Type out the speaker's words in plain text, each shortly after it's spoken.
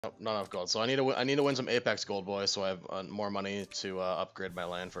Nope, not enough gold. So I need to win some Apex gold, boys, so I have more money to upgrade my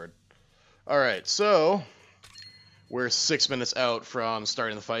Lanford. All right, so we're 6 minutes out from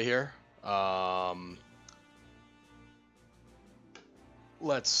starting the fight here.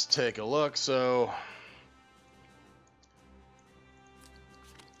 Let's take a look. So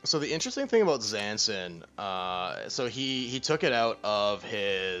the interesting thing about Zansen, so he took it out of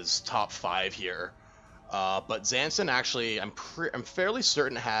his top 5 here. But Zansen actually, I'm fairly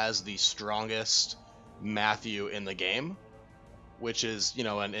certain has the strongest Matthew in the game, which is, you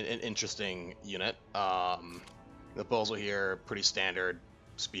know, an interesting unit. The Bozo here, pretty standard,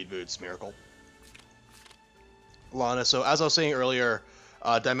 speed boots, miracle. Lana, so as I was saying earlier,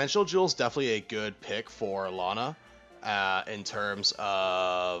 Dimensional Jewel's definitely a good pick for Lana in terms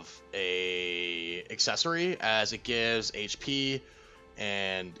of a accessory, as it gives HP,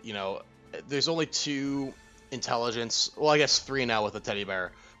 and, you know, there's only 2 intelligence, well, I guess 3 now with the teddy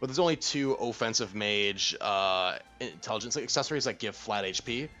bear, but there's only 2 offensive mage intelligence accessories that give flat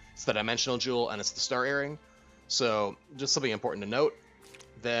HP. It's the Dimensional Jewel and it's the Star Earring. So just something important to note.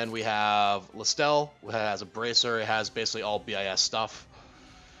 Then we have Listel, who has a bracer. It has basically all BIS stuff.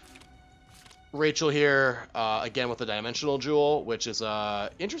 Rachel here, again with the Dimensional Jewel, which is an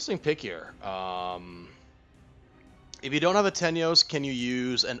interesting pick here. If you don't have a Tenios, can you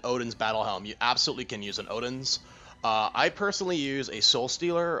use an Odin's Battle Helm? You absolutely can use an Odin's. I personally use a Soul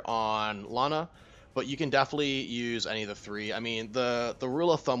Stealer on Lana, but you can definitely use any of the 3. I mean, the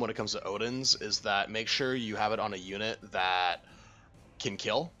rule of thumb when it comes to Odin's is that make sure you have it on a unit that can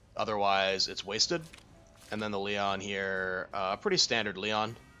kill, otherwise it's wasted. And then the Leon here, pretty standard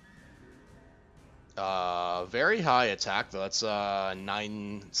Leon. Very high attack though, that's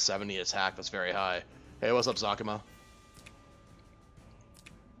 970 attack, that's very high. Hey, what's up, Zakima?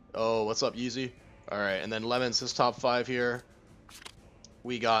 Oh, what's up, Yeezy? Alright, and then Lemon's his top 5 here.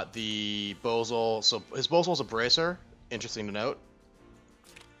 We got the Bozol. So his Bozol's a bracer. Interesting to note.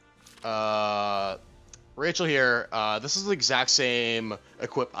 Rachel here. This is the exact same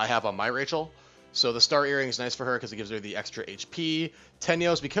equip I have on my Rachel. So the Star Earring is nice for her because it gives her the extra HP.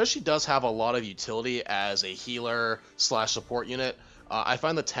 Tenios, because she does have a lot of utility as a healer / support unit, I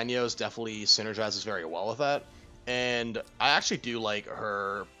find the Tenios definitely synergizes very well with that. And I actually do like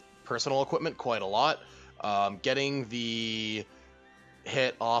her personal equipment quite a lot. Getting the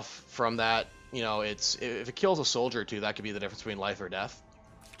hit off from that, you know, if it kills a soldier or 2, that could be the difference between life or death.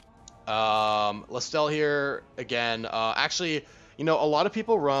 Listel here, again, actually, you know, a lot of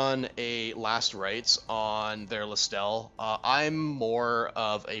people run a Last Rites on their Listel. I'm more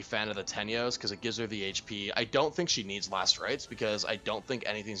of a fan of the Tenios because it gives her the HP. I don't think she needs Last Rites because I don't think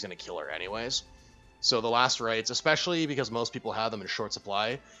anything's going to kill her anyways. So the Last Rites, especially because most people have them in short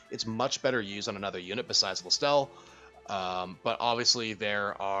supply, it's much better used on another unit besides Listel. But obviously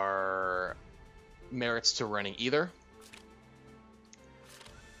there are merits to running either.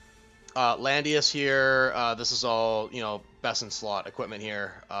 Landius here, this is all, you know, best in slot equipment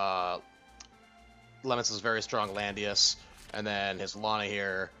here. Lemons is very strong Landius, and then his Lana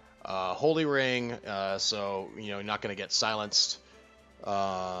here, Holy Ring, so, you know, you're not going to get silenced.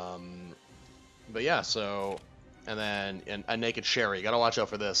 But yeah, so, and then a Naked Sherry. You gotta watch out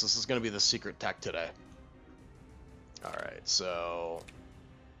for this. This is gonna be the secret tech today. Alright, so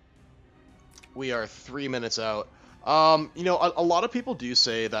we are 3 minutes out. You know, a lot of people do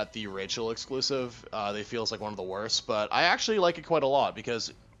say that the Rachel exclusive, they feel is like one of the worst, but I actually like it quite a lot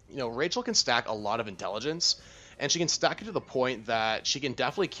because, you know, Rachel can stack a lot of intelligence, and she can stack it to the point that she can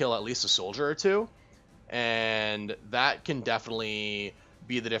definitely kill at least a soldier or 2, and that can definitely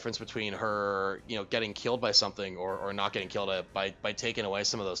be the difference between her, you know, getting killed by something or not getting killed by taking away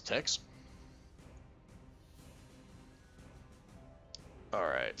some of those ticks.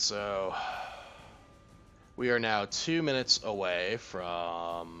 Alright, so we are now 2 minutes away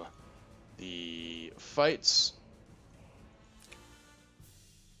from the fights.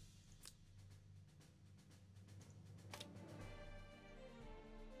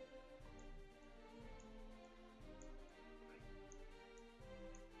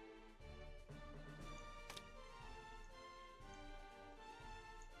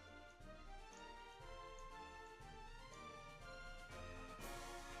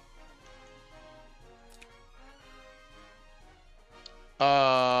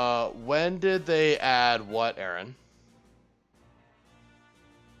 When did they add what, Aaron?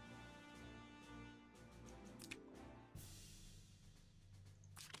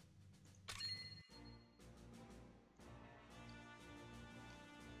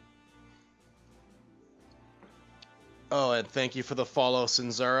 Oh, and thank you for the follow,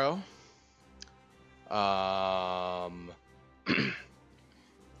 Sinzaro.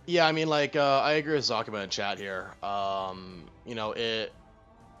 Yeah, I mean, like, I agree with Zakuma in chat here. You know,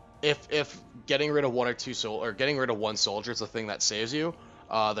 if getting rid of one or two or getting rid of one soldier is the thing that saves you,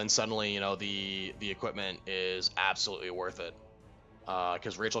 then suddenly, you know, the equipment is absolutely worth it.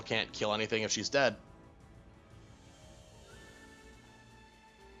 Because Rachel can't kill anything if she's dead.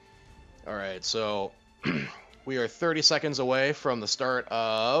 All right, so we are 30 seconds away from the start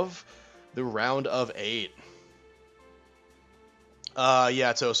of the round of 8.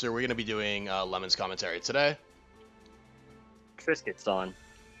 Yeah, Toaster, we're gonna be doing Lemon's commentary today. Triscuit's on.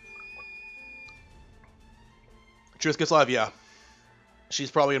 Triscuit's live, yeah.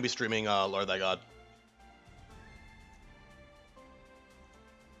 She's probably gonna be streaming Lord Thy God.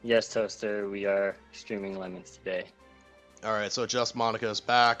 Yes, Toaster, we are streaming Lemons today. All right, so Just Monica's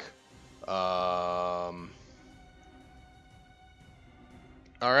back. All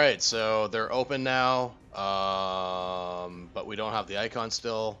right, so they're open now, but we don't have the icon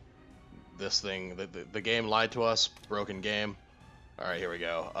still. This thing, the game lied to us. Broken game. All right, here we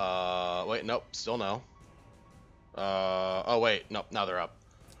go. Wait, nope, still no. Oh wait, nope, now they're up.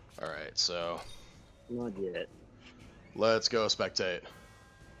 All right, so Not yet. let's go spectate.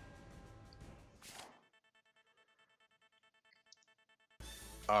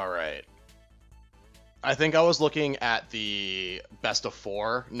 All right. I think I was looking at the best of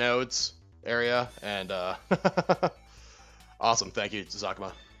 4 nodes area, and awesome. Thank you,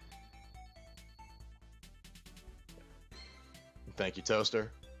 Zakuma. Thank you,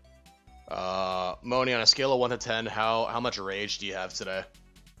 Toaster. Moni, on a scale of 1 to 10, how much rage do you have today?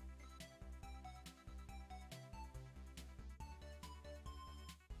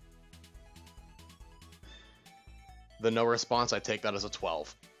 The no response, I take that as a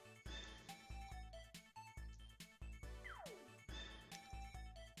 12.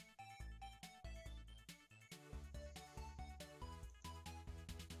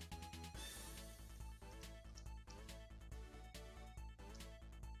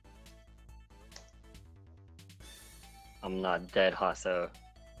 I'm not dead, Hasso.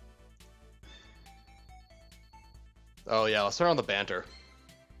 Oh yeah, let's turn on the banter.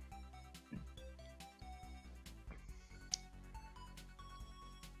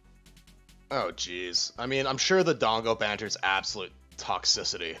 Oh jeez. I mean, I'm sure the Dongo banter's absolute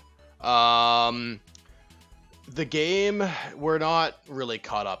toxicity. The game, we're not really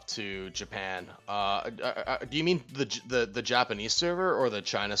caught up to Japan. Do you mean the Japanese server or the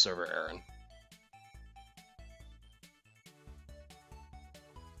China server, Aaron?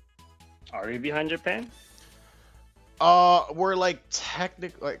 Are we behind Japan? We're like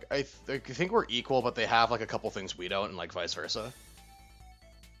technically, like I think we're equal, but they have like a couple things we don't, and like vice versa.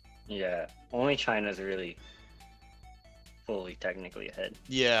 Yeah, only China's really fully technically ahead.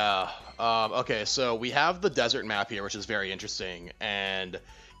 Yeah. Okay, so we have the desert map here, which is very interesting, and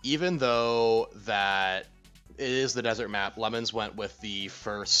even though that it is the desert map, Lemons went with the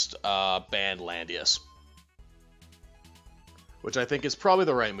first banned Landius, which I think is probably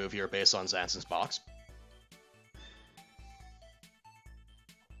the right move here based on Zanson's box.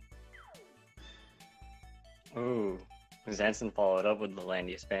 Ooh, Zanson followed up with the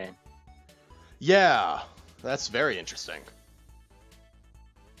Landius ban. Yeah, that's very interesting.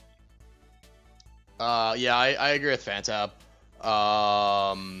 Yeah, I agree with Fantab.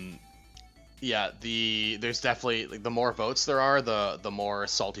 Yeah, there's definitely, like, the more votes there are, the more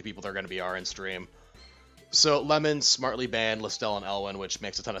salty people there are going to be in stream. So Lemon smartly banned Listel and Elwyn, which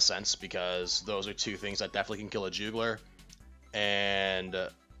makes a ton of sense because those are two things that definitely can kill a jugler. And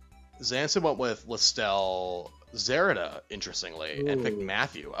Zanson went with Listel Zerida, interestingly, and picked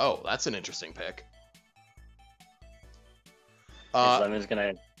Matthew. Oh, that's an interesting pick. Lemon's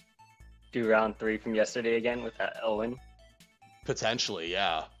gonna do round 3 from yesterday again with that Elwyn. Potentially,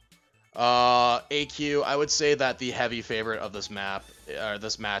 yeah. AQ, I would say that the heavy favorite of this map, or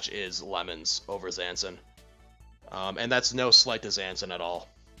this match, is Lemons over Zanson. And that's no slight to Zanson at all.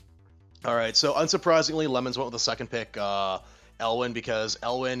 Alright, so unsurprisingly, Lemons went with the second pick, Elwyn, because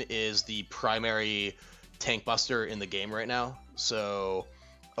Elwyn is the primary tank buster in the game right now. So,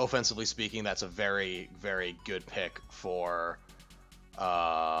 offensively speaking, that's a very, very good pick for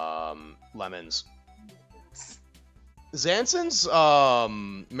Lemons. Zanson's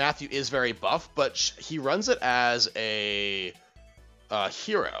Matthew is very buff, but he runs it as a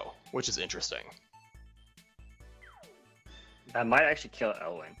hero, which is interesting. That might actually kill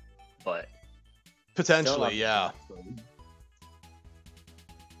Elwyn, but potentially, yeah.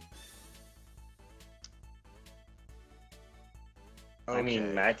 Okay. I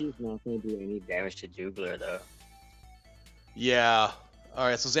mean, Matthew's not going to do any damage to Jugler, though. Yeah.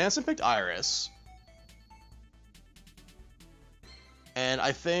 Alright, so Zanson picked Iris. and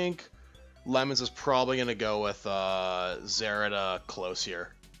I think Lemons is probably going to go with Zarada close here.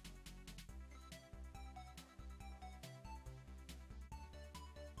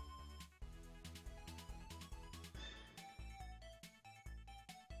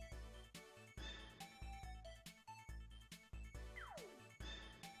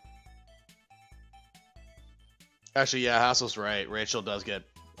 Actually, yeah, Hassel's right. Rachel does get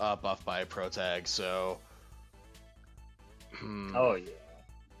buffed by a pro tag, so... Oh, yeah.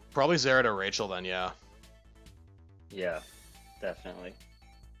 Probably Zarada Rachel then, yeah. Yeah, definitely.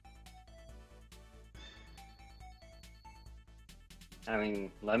 I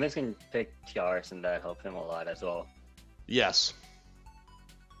mean, Lemons can pick Tiaras and that help him a lot as well. Yes.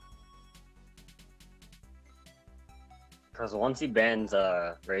 Because once he bans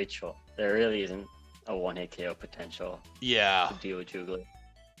Rachel, there really isn't a one-hit KO potential Yeah. to deal with Jugler.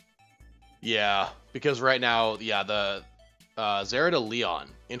 Yeah, because right now, yeah, the Zarada Leon.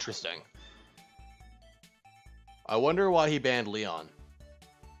 Interesting. I wonder why he banned Leon.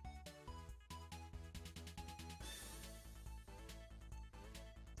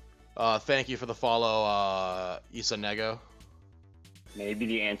 Thank you for the follow, Isa Nego. Maybe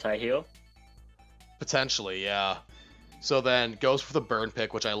the anti-heal? Potentially, yeah. So then goes for the burn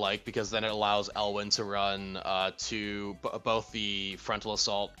pick, which I like because then it allows Elwyn to run to both the frontal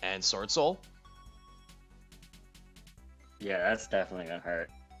assault and sword soul. Yeah, that's definitely gonna hurt.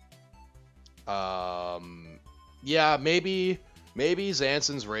 Yeah, maybe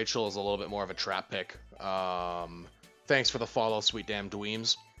Zanson's Rachel is a little bit more of a trap pick. Thanks for the follow, sweet damn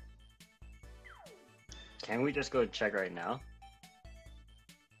dweems. Can we just go check right now?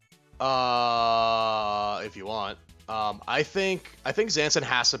 If you want. I think Zanson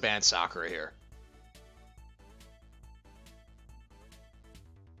has to ban Sakura here.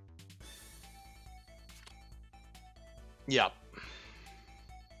 Yep.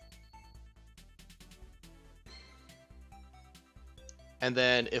 And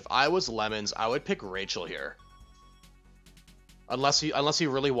then if I was Lemons, I would pick Rachel here. Unless he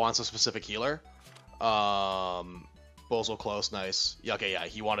really wants a specific healer. Bozo close, nice. Yeah, okay, yeah,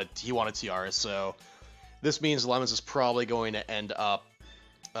 he wanted Tiaras, so this means Lemons is probably going to end up.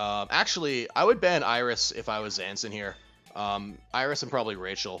 Actually, I would ban Iris if I was Zanson here. Iris and probably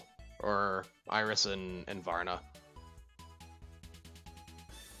Rachel, or Iris and Varna.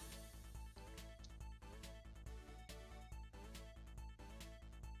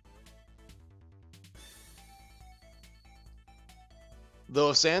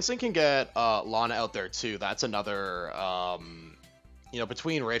 Though if Zanson can get Lana out there too, that's another,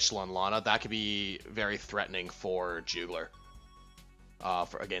 between Rachel and Lana, that could be very threatening for Jugler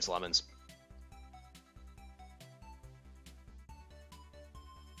against Lemons.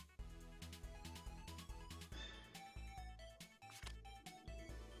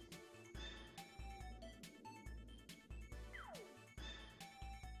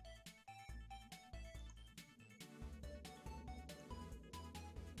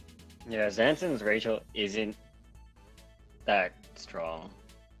 Yeah, Zanson's Rachel isn't that strong.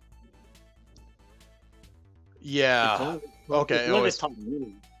 Yeah. Okay. How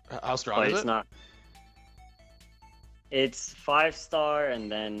strong but is it's it? not. It's 5-star and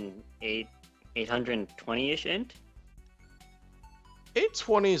then 820-ish int.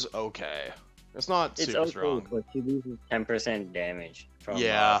 820 is okay. It's not It's super okay, strong. but she loses 10% damage from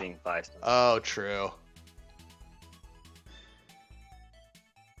Yeah. being 5-star. Oh, true.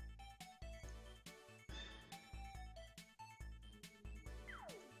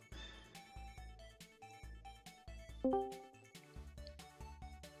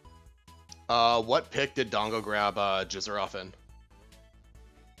 What pick did Dongo grab Jizeroff in?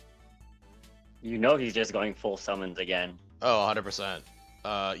 You know he's just going full summons again. Oh, 100%.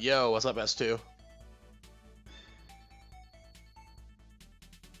 Yo, what's up, S2?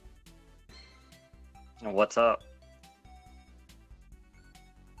 What's up?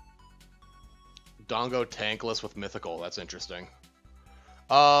 Dongo tankless with mythical. That's interesting.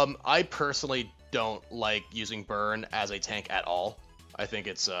 I personally don't like using Burn as a tank at all. I think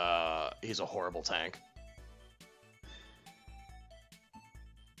it's he's a horrible tank.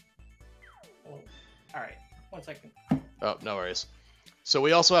 Oh, all right, 1 second. Oh, no worries. So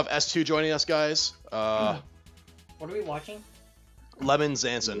we also have S2 joining us, guys. What are we watching? Lemon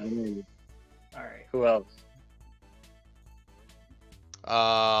Zanson. All right. Who else?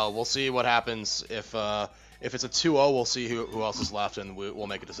 We'll see what happens if it's a 2-0. We'll see who else is left, and we'll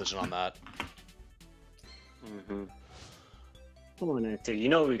make a decision on that. Mm-hmm. Come on, S2. You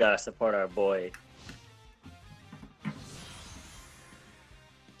know we gotta support our boy.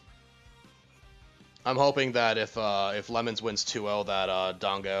 I'm hoping that if Lemons wins 2-0, that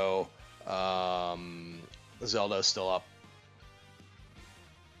Dongo Zelda's still up.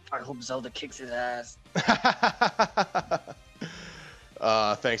 I hope Zelda kicks his ass.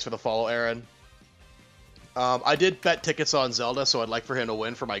 Thanks for the follow, Aaron. I did bet tickets on Zelda, so I'd like for him to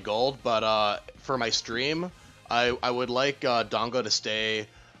win for my gold, but for my stream, I would like Dongo to stay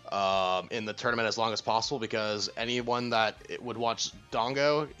in the tournament as long as possible, because anyone that would watch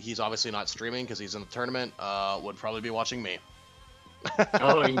Dongo, he's obviously not streaming because he's in the tournament, would probably be watching me.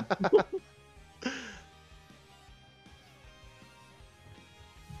 Oh, yeah.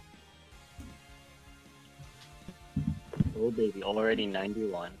 Oh baby, already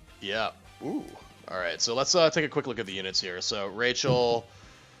 91. Yeah. Ooh. All right. So let's take a quick look at the units here. So Rachel,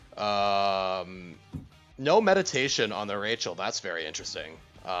 no meditation on the Rachel. That's very interesting.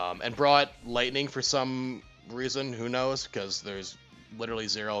 And brought lightning for some reason. Who knows? Because there's literally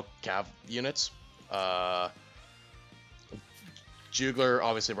 0 cav units. Jugler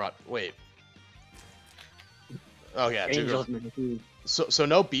obviously brought. Wait. Oh yeah, Angels, Jugler. man. So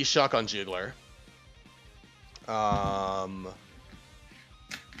no B shock on Jugler. I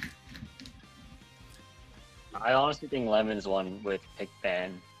honestly think Lemons won with pick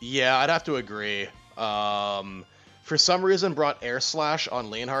ban. Yeah, I'd have to agree. For some reason, brought Air Slash on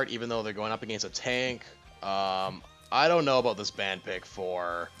Leonhardt, even though they're going up against a tank. I don't know about this ban pick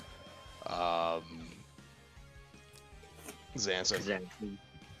for Zanson. Exactly.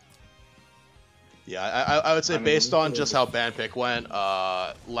 Yeah, I would say I mean, based on just how ban pick went,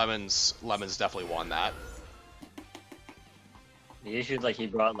 Lemons definitely won that. The issue is like he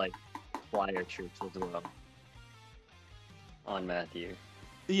brought like flyer troops as well on Matthew.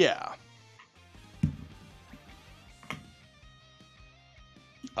 Yeah.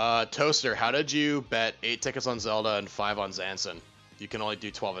 Toaster, how did you bet 8 tickets on Zelda and 5 on Zanson? You can only do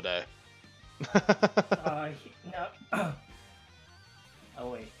 12 a day. No.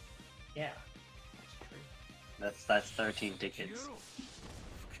 Oh wait. Yeah. That's true. That's 13 tickets.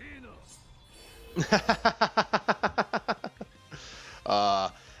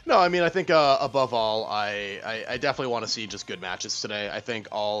 No, I mean, I think above all, I definitely want to see just good matches today. I think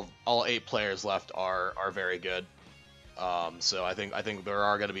all 8 players left are very good. So I think there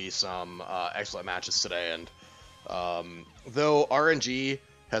are going to be some excellent matches today. And though RNG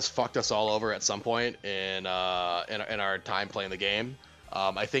has fucked us all over at some point in our time playing the game,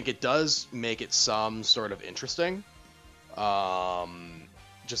 I think it does make it some sort of interesting.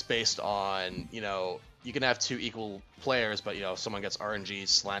 Just based on, you can have 2 equal players, but, if someone gets RNG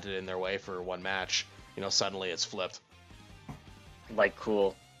slanted in their way for one match, suddenly it's flipped. Like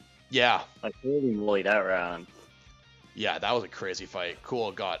cool. Yeah. Like holy moly that round. Yeah, that was a crazy fight.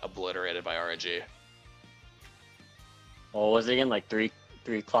 Cool got obliterated by RNG. What was it again? Like three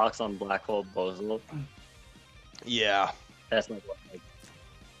clocks on Black Hole Bozo? Yeah. That's like what, like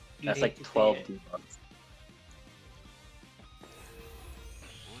You'd that's hate like to see 12 it. debuffs.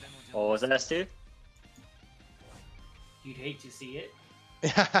 What was that, Stu? You'd hate to see it.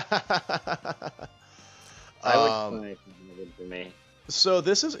 I would find it for me. So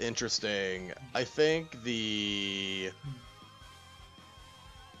this is interesting. I think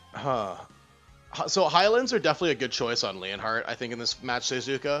So Highlands are definitely a good choice on Leonhardt, I think, in this match,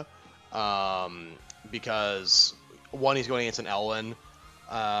 Seizuka. Because, one, he's going against an Elwyn.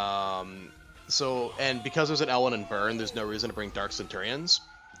 And because there's an Elwyn and Burn, there's no reason to bring Dark Centurions.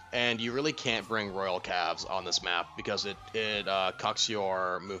 And you really can't bring Royal Calves on this map because it cucks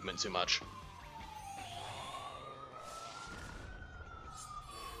your movement too much.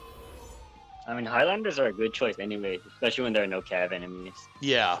 I mean, Highlanders are a good choice anyway, especially when there are no cav enemies.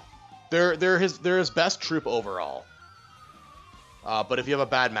 Yeah, they're his best troop overall. But if you have a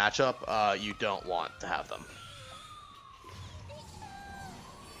bad matchup, you don't want to have them.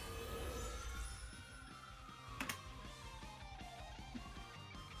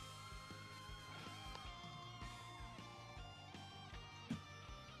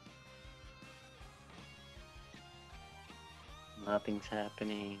 Nothing's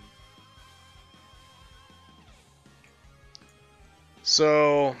happening.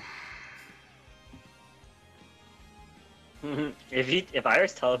 So if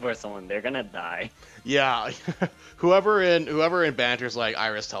Iris teleports someone, they're gonna die. yeah, whoever in banter's like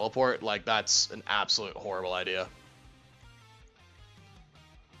Iris teleport, like that's an absolute horrible idea.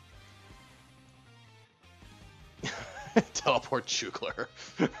 Teleport Jugler.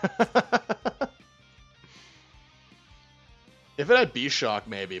 If it had B-Shock,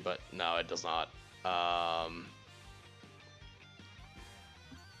 maybe, but no, it does not.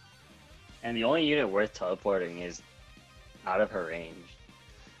 And the only unit worth teleporting is out of her range.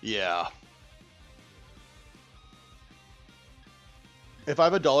 Yeah. If I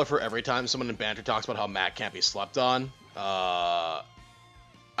have $1 for every time someone in banter talks about how Matt can't be slept on,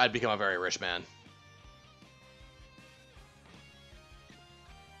 I'd become a very rich man.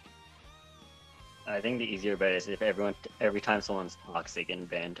 I think the easier bet is if every time someone's toxic in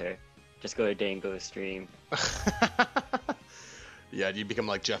banter, just go to Dango's stream. Yeah, you become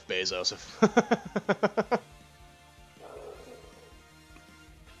like Jeff Bezos.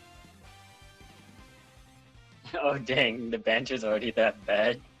 Oh dang, the banter's already that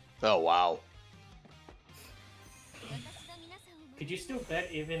bad. Oh wow. Could you still bet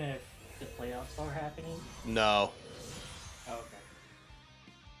even if the playoffs are happening? No. Oh, okay.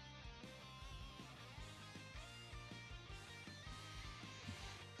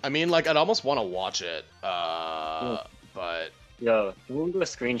 I mean, like, I'd almost want to watch it, but... Yo, someone go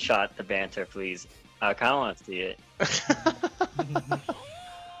screenshot the banter, please. I kind of want to see it.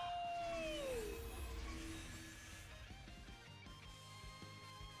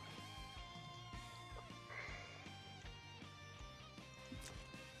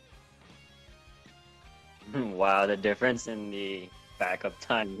 Wow, the difference in the backup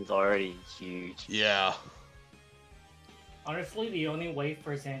time is already huge. Yeah. Honestly, the only way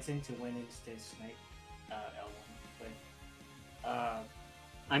for Zanson to win is to snipe L1. But,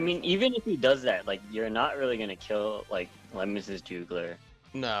 I mean, even if he does that, like, you're not really gonna kill, like, Lemons' Jugler.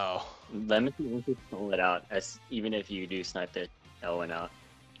 No. Lemons will just pull it out, even if you do snipe the L1 out.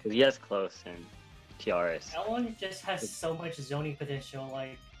 Because he has close and TRS. L1 just has so much zoning potential,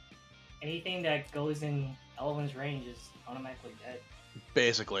 like, anything that goes in L1's range is automatically dead.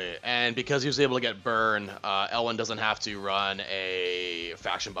 Basically. And because he was able to get burn, Elwin doesn't have to run a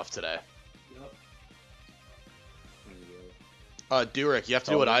faction buff today. Durik, you have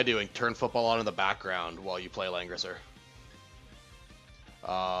to do what I do and turn football on in the background while you play Langrisser.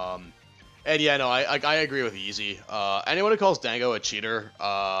 And yeah, no, I agree with Easy. Anyone who calls Dango a cheater,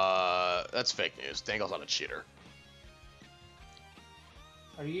 that's fake news. Dango's not a cheater.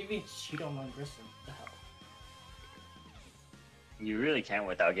 Are you even cheat on Langrisser? What the hell? You really can't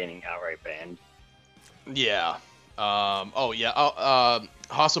without getting outright banned. Yeah. Oh, yeah.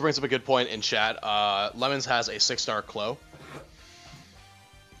 Hostel brings up a good point in chat. Lemons has a 6-star Clo.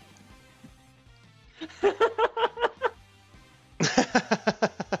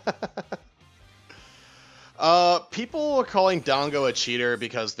 People are calling Dango a cheater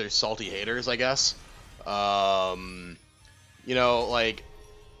because they're salty haters, I guess. You know, like,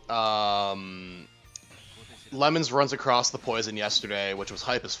 Lemons runs across the poison yesterday, which was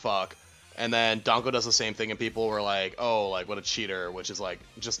hype as fuck, and then Dango does the same thing, and people were like, oh, like, what a cheater, which is, like,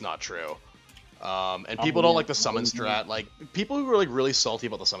 just not true. And people don't like the summon strat. Like, people who are, like, really salty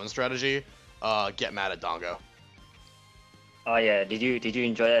about the summon strategy, get mad at Dango. Oh yeah, did you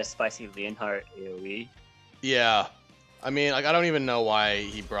enjoy that spicy Leonhardt AoE? Yeah. I mean, like, I don't even know why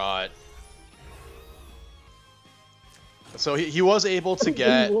he brought... So he was able to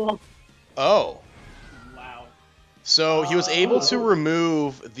get... Oh. Wow. So he was able to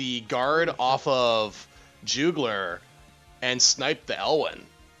remove the guard off of Jugler and snipe the Elwyn.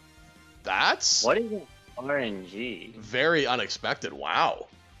 That's... What is it? RNG? Very unexpected. Wow.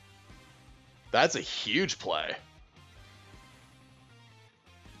 That's a huge play.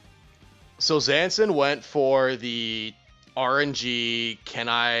 So Zanson went for the RNG, can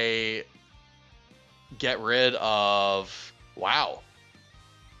I get rid of... Wow.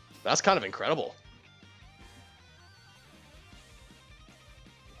 That's kind of incredible.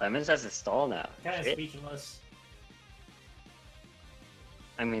 Lemons has a stall now. Kind of Shit. speechless.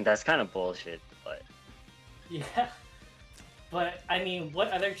 I mean, that's kind of bullshit, but... Yeah. But, I mean,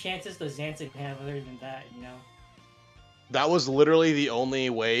 what other chances does Zanson have other than that, you know? That was literally the only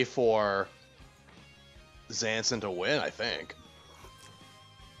way for Zanson to win, I think.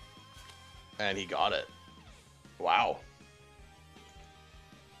 And he got it. Wow.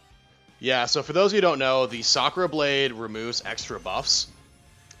 Yeah, so for those of you who don't know, the Sakura Blade removes extra buffs.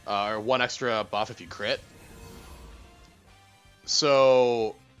 Or 1 extra buff if you crit.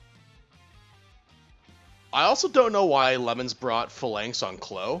 So... I also don't know why Lemons brought Phalanx on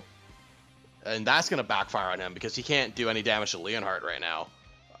Clo. And that's going to backfire on him because he can't do any damage to Leonhardt right now.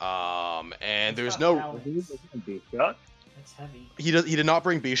 And there's no... That's heavy. He did not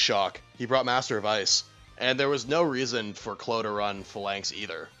bring Beast Shock. He brought Master of Ice. And there was no reason for Clo to run Phalanx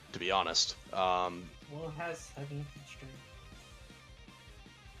either, to be honest. Well, it has heavy infantry.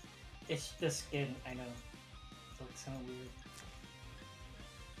 It's the skin, I know. So it's kind of weird.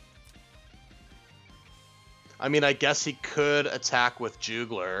 I mean, I guess he could attack with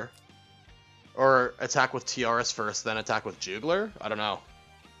Jugler. Or attack with TRS first, then attack with Jugler? I don't know.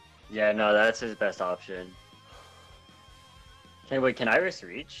 Yeah, no, that's his best option. Hey, wait, can Iris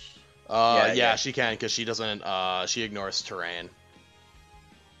reach? Yeah, she can because she doesn't. She ignores terrain.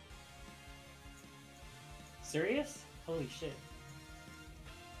 Serious? Holy shit.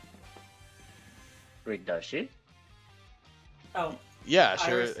 Wait, does she? Oh, Yeah,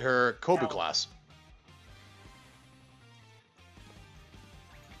 Iris- her Kobu Oh. class.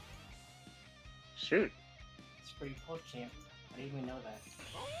 Shoot. it's pretty cool, champ. I didn't even know that.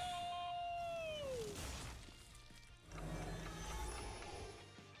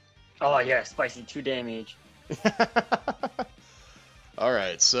 Oh yeah, spicy 2 damage. All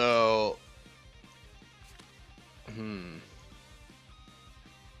right, so.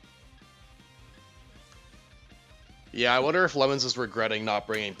 Yeah, I wonder if Lemons is regretting not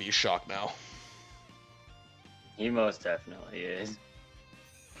bringing B-Shock now. He most definitely is.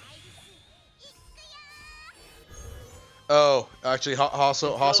 Oh, actually,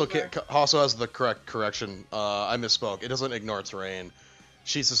 Hasso has the correct correction. I misspoke. It doesn't ignore terrain.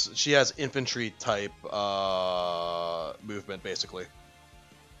 She has infantry type movement basically.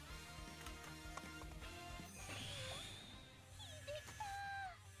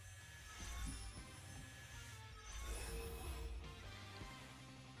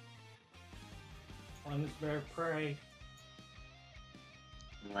 Lemons better pray.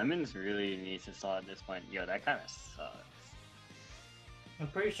 Lemons really needs to stall at this point. Yo, that kind of sucks. I'm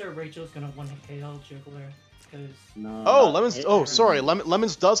pretty sure Rachel's gonna one-hit KO Juggler, because... No. Oh, Lemons. It- Oh, sorry.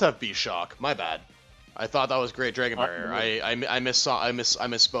 Lemons does have B-Shock. My bad. I thought that was Great Dragon Barrier. yeah. I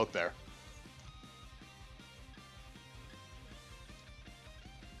misspoke there.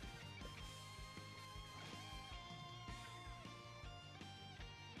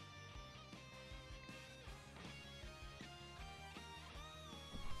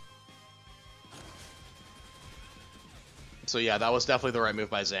 So yeah, that was definitely the right move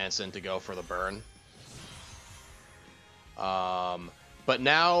by Zanson to go for the burn. But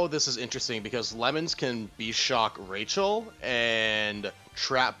now this is interesting because Lemons can B-Shock Rachel and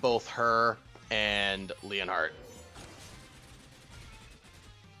trap both her and Leonhardt.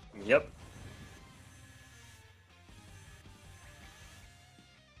 Yep.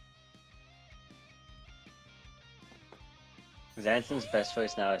 Zanson's best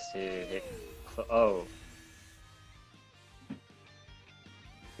choice now is to hit. Oh.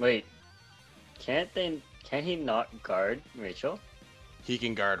 Wait. Can't he not guard Rachel? He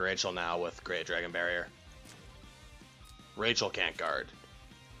can guard Rachel now with Great Dragon Barrier. Rachel can't guard.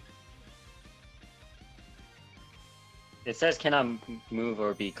 It says cannot move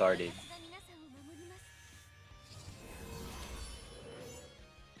or be guarded.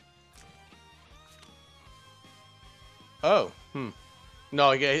 Oh,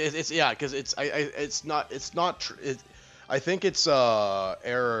 No, it's yeah, because it's not I think it's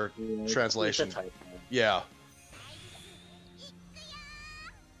error translation. It's a typo. Yeah.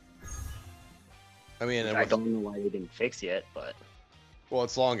 I mean, I don't know why they didn't fix yet, but well,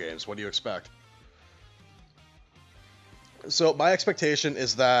 it's long games. What do you expect? So my expectation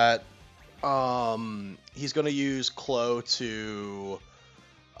is that he's going to use Klo to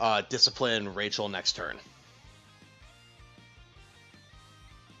discipline Rachel next turn.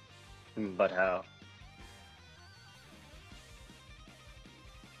 but how?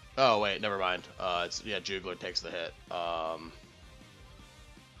 Oh wait, never mind. It's Jugler takes the hit.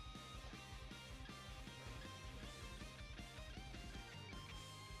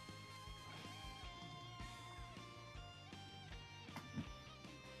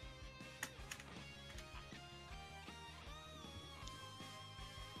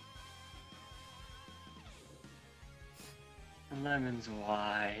 Lemons,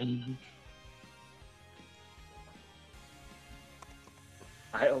 why?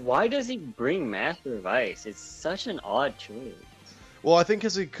 Why does he bring Master of Ice? It's such an odd choice. Well, I think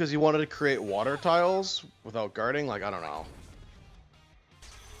because he wanted to create water tiles without guarding. Like, I don't know.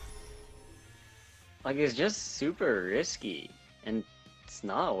 Like, it's just super risky, and it's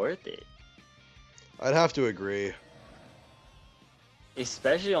not worth it. I'd have to agree.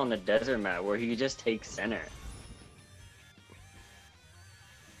 Especially on the desert map where he could just take center.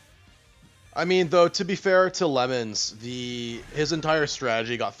 I mean, though, to be fair to Lemons, his entire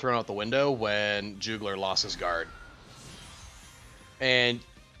strategy got thrown out the window when Jugler lost his guard. And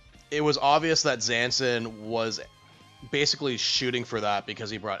it was obvious that Zanson was basically shooting for that because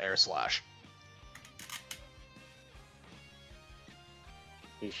he brought Air Slash.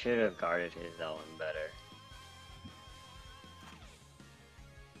 He should have guarded his Ellen better.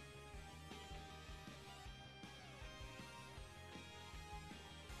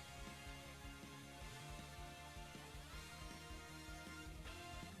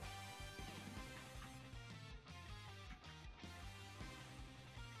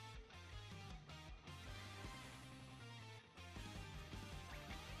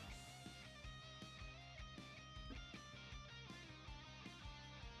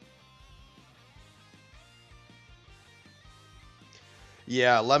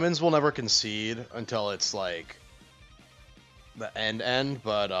 Yeah, Lemons will never concede until it's like the end,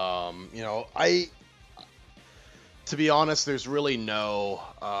 but you know, to be honest, there's really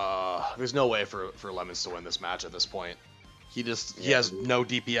there's no way for Lemons to win this match at this point. He has no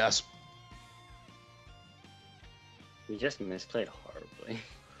DPS. He just misplayed horribly.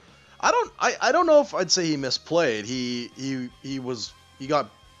 I don't know if I'd say he misplayed. He got,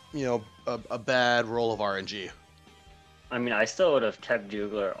 you know, a bad roll of RNG. I mean, I still would have kept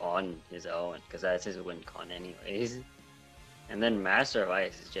Jugler on his own because that's his win con anyways. And then Master of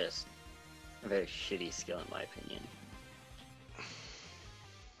Ice is just a very shitty skill in my opinion.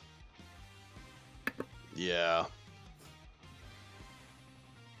 Yeah.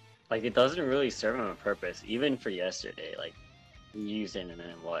 Like, it doesn't really serve him a purpose, even for yesterday. Like, he used it and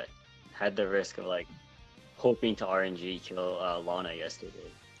then what? Had the risk of, like, hoping to RNG kill Lana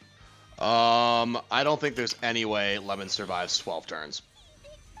yesterday. I don't think there's any way Lemon survives 12 turns.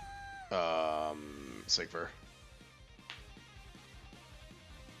 Sigver.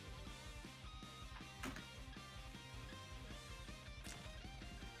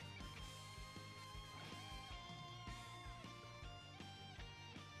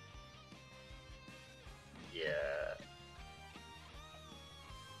 Yeah.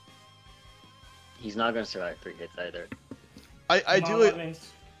 He's not gonna survive 3 hits either.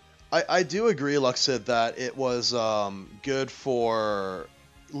 I do agree, Luxid, that it was good for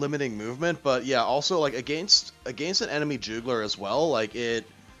limiting movement, but yeah, also like against an enemy jugler as well, like it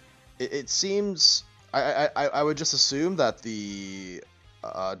seems I would just assume that the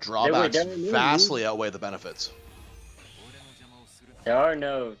drawbacks vastly outweigh the benefits. There are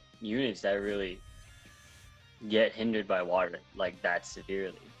no units that really get hindered by water like that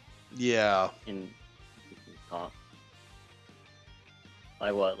severely. Yeah. In comp.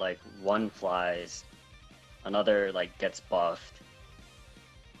 Like what? Like one flies, another like gets buffed.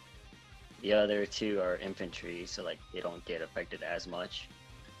 The other 2 are infantry, so like they don't get affected as much.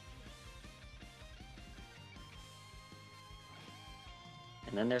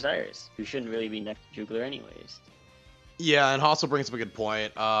 And then there's Iris, who shouldn't really be next to Jugler anyways. Yeah, and Hostile brings up a good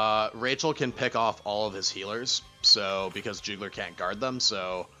point. Rachel can pick off all of his healers, so because Jugler can't guard them,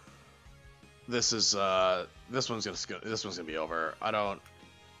 so this one's gonna be over.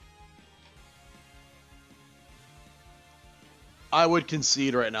 I would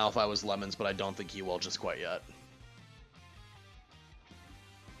concede right now if I was Lemons, but I don't think he will just quite yet.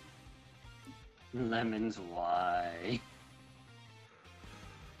 Lemons, why?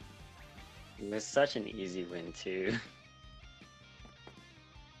 It was such an easy win too.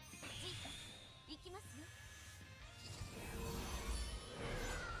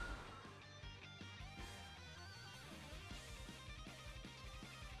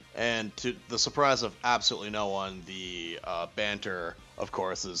 And to the surprise of absolutely no one, the banter, of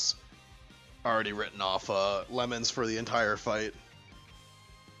course, is already written off Lemons for the entire fight.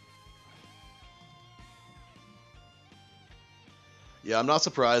 Yeah, I'm not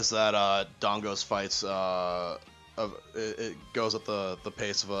surprised that Dongo's fights it goes at the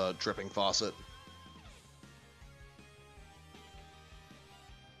pace of a dripping faucet.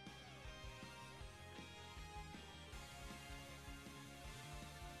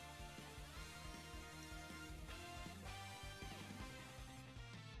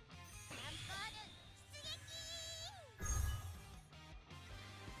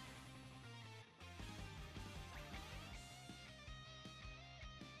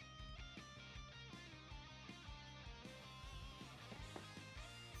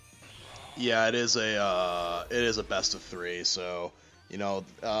 Yeah, it is a best of 3. So, you know,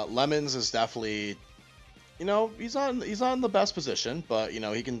 Lemons is definitely, you know, he's on the best position, but you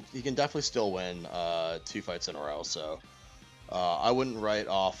know he can definitely still win 2 fights in a row. So, I wouldn't write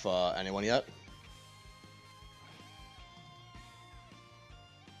off anyone yet.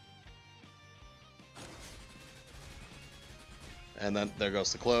 And then there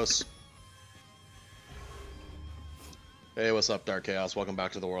goes the close. Hey, what's up, Dark Chaos? Welcome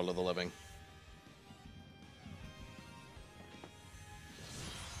back to the world of the living.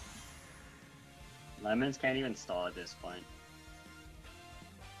 Lemons can't even stall at this point.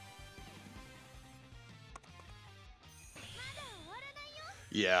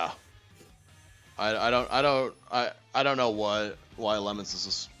 Yeah. I don't know why Lemons does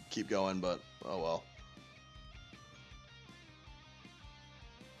just keep going, but oh well.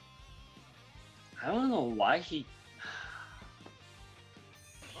 I don't know why he.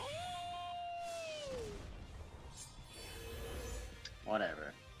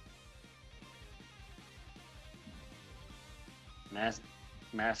 Whatever.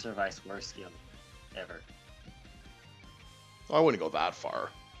 Master of Ice, worst skill ever. I wouldn't go that far.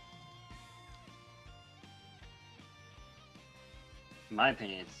 In my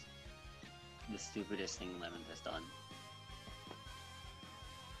opinion, it's the stupidest thing Lemons has done.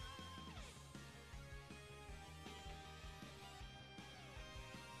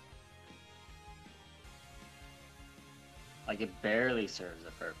 Like, it barely serves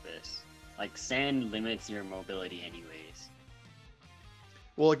a purpose. Like, sand limits your mobility anyways.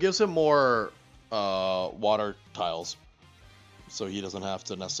 Well, it gives him more water tiles, so he doesn't have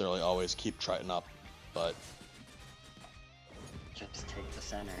to necessarily always keep Triton up, but... Just take the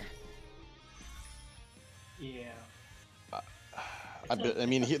center. Yeah. I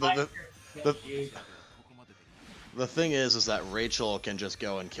mean, the thing is that Rachel can just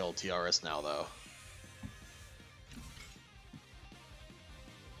go and kill TRS now, though.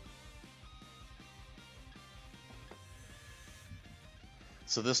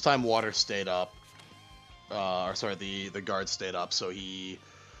 So this time water stayed up, or sorry, the guard stayed up, so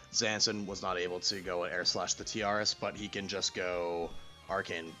Zanson was not able to go and air slash the TRS, but he can just go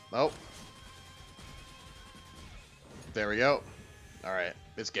Arcane. Oh. There we go. Alright,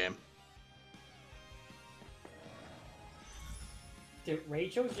 it's game. Did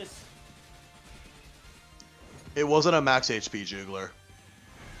Rachel just... It wasn't a max HP Jugler.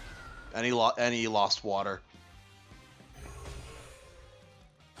 And he lost water.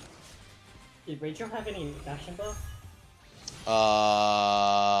 Did Rachel have any faction buff?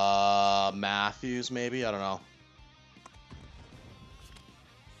 Matthews maybe? I don't know.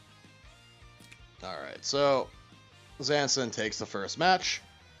 Alright, so Zanson takes the first match.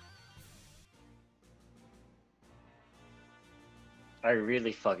 I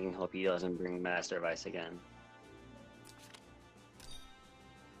really fucking hope he doesn't bring Master of Ice again.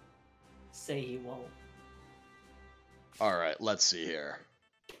 Say he won't. Alright, let's see here.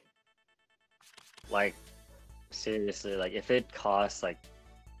 Like, seriously, like, if it costs, like,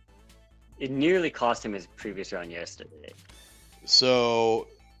 it nearly cost him his previous round yesterday. So,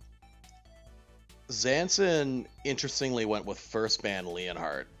 Zanson interestingly went with first ban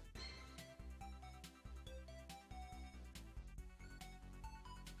Leonhardt.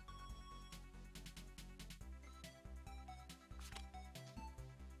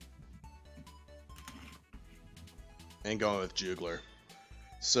 And going with Jugler.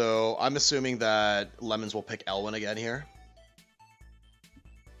 So, I'm assuming that Lemons will pick Elwyn again here.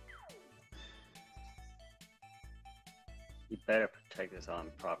 You better protect his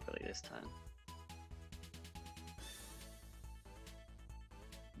arm properly this time.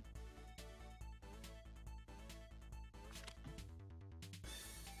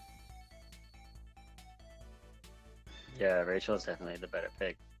 Yeah, Rachel's definitely the better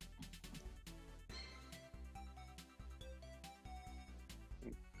pick.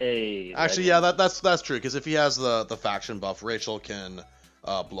 Hey, Actually, yeah, that's true, because if he has the faction buff, Rachel can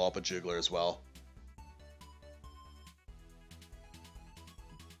blow up a Jugler as well.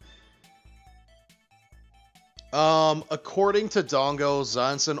 According to Dongo,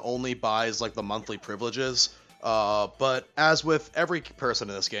 Zanson only buys like the monthly privileges, but as with every person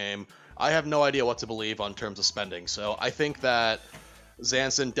in this game, I have no idea what to believe on terms of spending, so I think that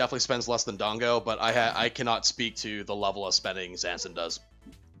Zanson definitely spends less than Dongo, but I cannot speak to the level of spending Zanson does.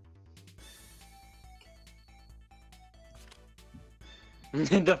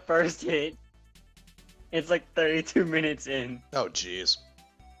 The first hit, it's like 32 minutes in. Oh, jeez.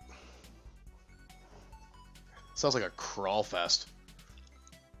 Sounds like a crawl fest.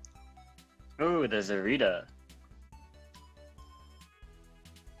 Ooh, there's a Rita.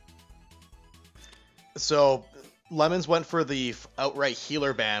 So, Lemons went for the outright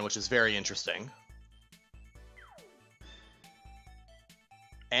healer ban, which is very interesting.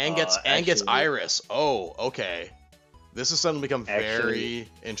 And gets Iris. Oh, okay. This is suddenly become very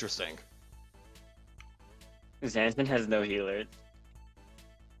interesting. Zanson has no healer.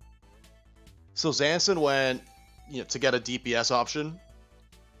 So Zanson went, to get a DPS option.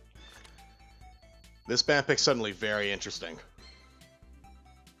 This ban pick's suddenly very interesting.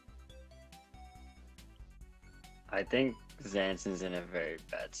 I think Zanson's in a very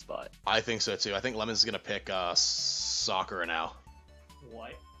bad spot. I think so too. I think Lemons is gonna pick Sakura now.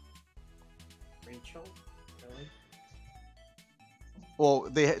 What? Rachel? Really? Well,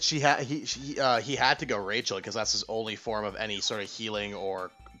 he had to go Rachel because that's his only form of any sort of healing or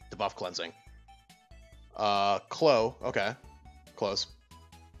debuff cleansing. Chloe, okay, close.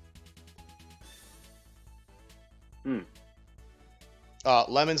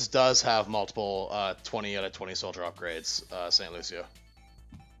 Lemons does have multiple 20 out of 20 soldier upgrades, St. Lucio.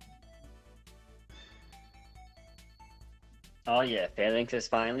 Oh yeah, Phalanx is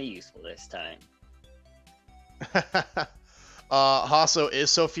finally useful this time. Hasso, is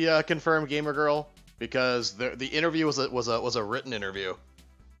Sophia a confirmed gamer girl? Because the interview was a written interview.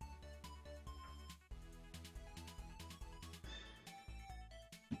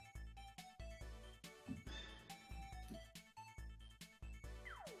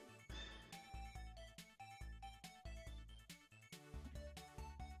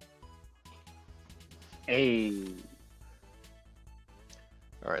 Hey.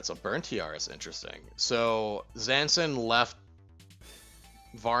 Alright, so Burn TR is interesting. So Zansen left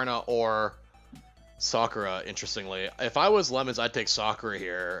Varna or Sakura, interestingly. If I was Lemons, I'd take Sakura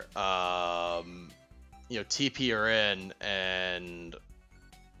here. You know, TP her in and,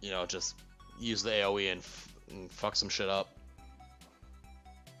 you know, just use the AoE and fuck some shit up.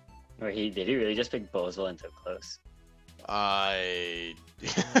 Or did he really just pick Bozel and took close? I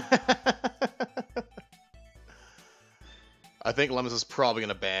think Lemons is probably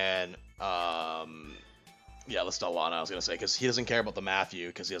gonna ban. Yeah, let's do Lana. I was gonna say because he doesn't care about the Matthew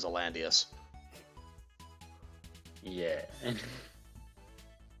because he has a Landius. Yeah.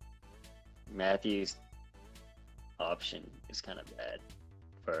 Matthew's option is kind of bad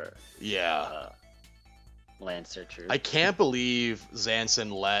for Yeah. Lancer Troop. I can't believe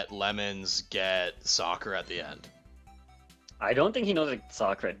Zansen let Lemons get Sakura at the end. I don't think he knows what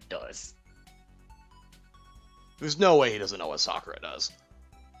Sakura does. There's no way he doesn't know what Sakura does.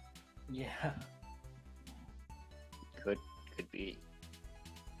 Yeah. Could be.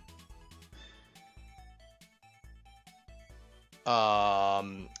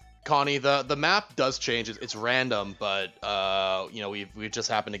 Connie, the map does change. It's random, but you know, we've just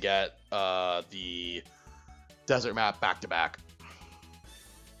happened to get the desert map back to back.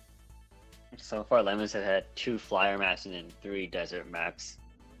 So far, Lemons have had 2 flyer maps and then 3 desert maps.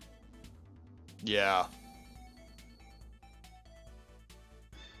 Yeah.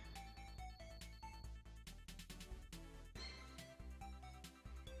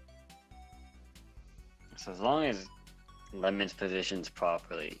 So as long as Lemons positions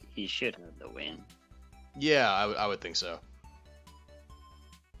properly, he should have the win. Yeah, I would think so.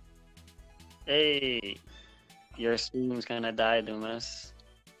 Hey, your stream's gonna die, Dumas.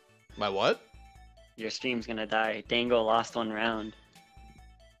 My what? Your stream's gonna die. Dango lost 1 round.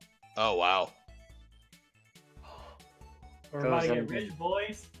 Oh, wow. We're about to get rich,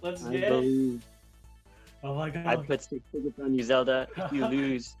 boys. Let's get it. believe. Oh my god. I put 6 tickets on you, Zelda. If you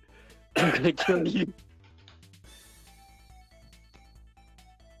lose, I'm gonna kill you.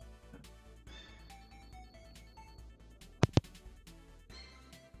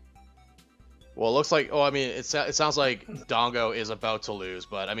 Well, it looks like. Oh, I mean, it sounds like Dongo is about to lose,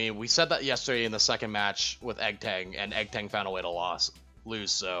 but I mean, we said that yesterday in the second match with Egtang, and Egtang found a way to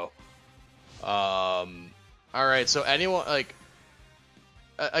lose. So, all right. So anyone like,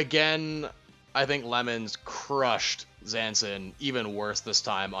 again, I think Lemons crushed Zansen even worse this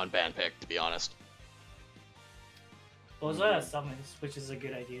time on ban pick. To be honest. Well, Zoya has summons, which is a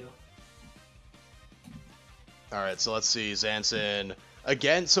good idea. All right. So let's see Zansen.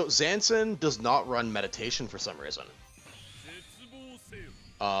 Again, so Zansen does not run meditation for some reason.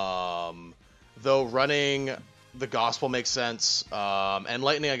 Though running the gospel makes sense, and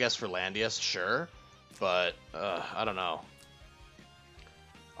lightning, I guess, for Landius, sure, but I don't know.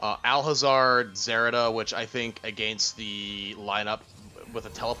 Alhazard, Zerida, which I think against the lineup with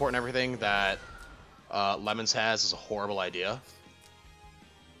the teleport and everything that Lemons has is a horrible idea.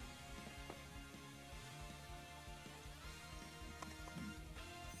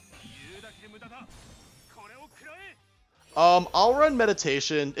 I'll run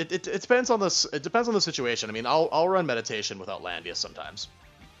meditation. It depends on this. It depends on the situation. I mean, I'll run meditation without Landius sometimes.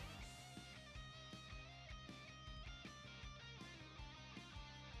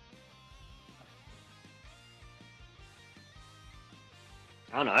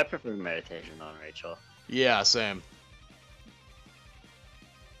 I don't know. I prefer meditation on Rachel. Yeah, same.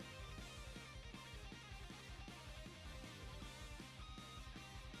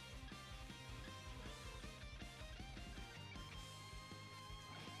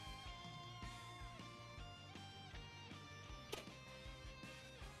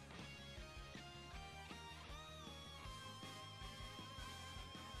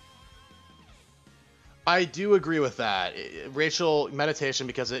 I do agree with that. Rachel, meditation,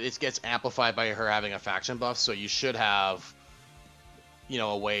 because it gets amplified by her having a faction buff, so you should have, you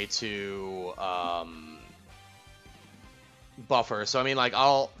know, a way to buff her. So I mean, like,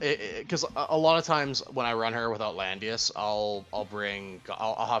 because a lot of times when I run her without Landius, I'll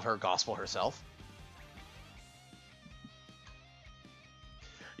have her gospel herself.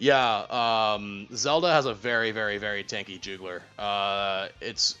 Yeah, Zelda has a very, very, very tanky jugler.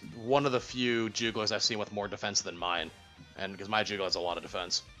 It's one of the few juglers I've seen with more defense than mine. and because my Jugo has a lot of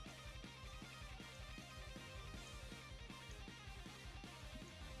defense.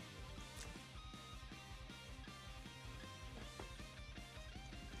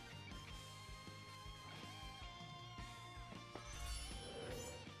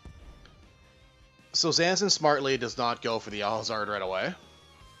 So Zanson smartly does not go for the Alhazard right away.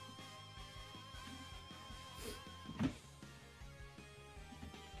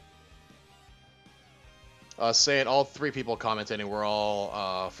 Saying all three people commenting were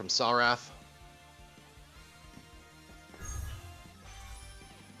all from Salrath.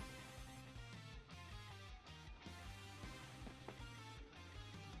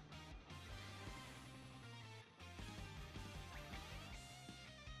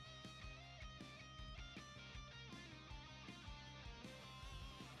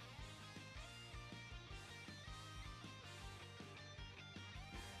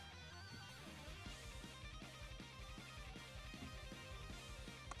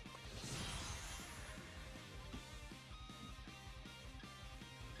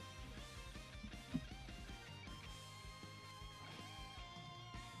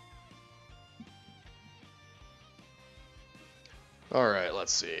 All right,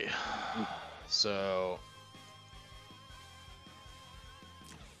 let's see. So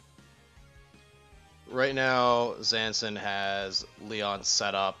right now, Zanson has Leon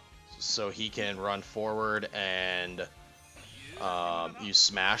set up so he can run forward and use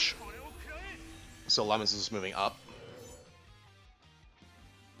Smash. So Lemons is moving up.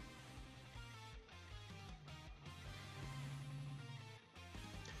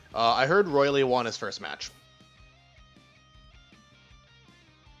 I heard Royally won his first match.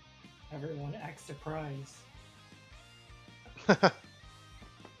 Everyone acts surprised.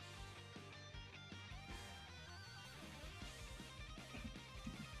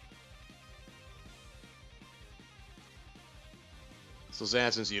 So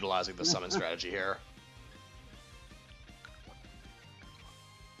Zanson's utilizing the summon strategy here.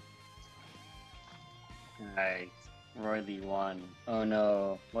 Alright, Royally won. Oh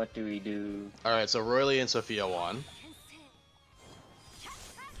no, what do we do? Alright, so Royally and Sophia won.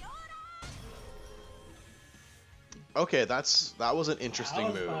 Okay, that was an interesting I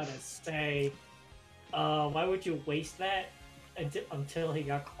was move. about to say, why would you waste that until he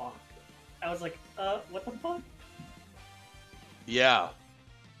got clocked? I was like, what the fuck? Yeah.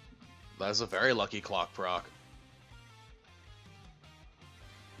 That's a very lucky clock proc.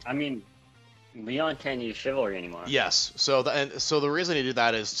 I mean, Leon can't use Chivalry anymore. Yes. So the reason he did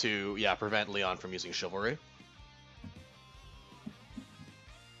that is to prevent Leon from using Chivalry.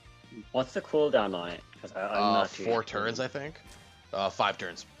 What's the cooldown on it? Because I'm not too 4 turns, I think. 5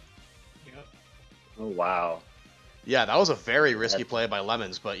 turns. Yep. Oh wow. Yeah, that was a very risky play by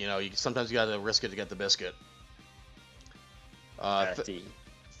Lemons, but sometimes you gotta risk it to get the biscuit.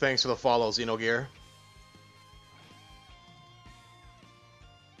 Thanks for the follow, Xenogear.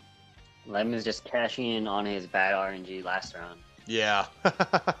 Lemon's just cashing in on his bad RNG last round. Yeah.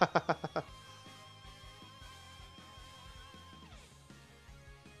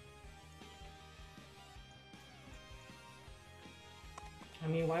 I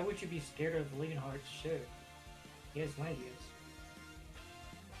mean, why would you be scared of Leonhardt's shit? He has Landius.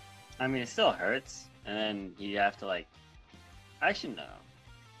 I mean, it still hurts, and then you have to like. Actually, no.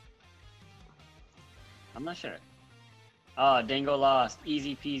 I'm not sure. Oh, Dango lost.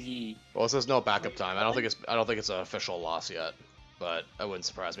 Easy peasy. Well, it says no backup time. I don't think it's an official loss yet, but it wouldn't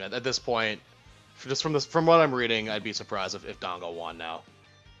surprise me at this point. Just from what I'm reading, I'd be surprised if Dango won now.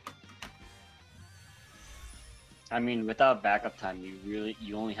 I mean, without backup time,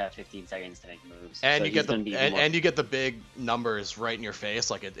 you only have 15 seconds to make moves. And so you get and you get the big numbers right in your face.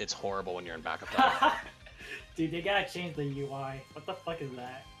 Like it's horrible when you're in backup time. Dude, they gotta change the UI. What the fuck is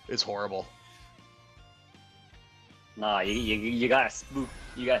that? It's horrible. Nah, you gotta spook.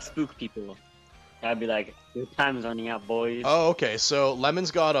 You gotta spook people. Gotta be like, your time's running out, boys. Oh, okay. So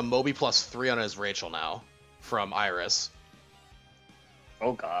Lemon's got a Moby +3 on his Rachel now from Iris.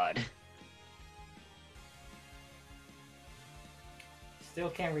 Oh god. Still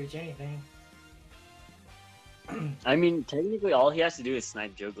can't reach anything. I mean, technically, all he has to do is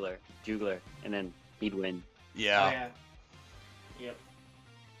snipe Jugler, and then he'd win. Yeah. Oh, yeah. Yep.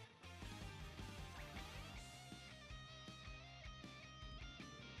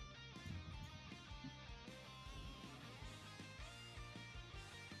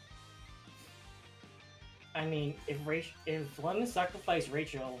 I mean, if Lemon sacrificed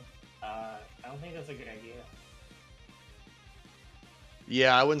Rachel, I don't think that's a good idea.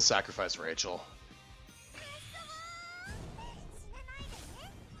 Yeah, I wouldn't sacrifice Rachel.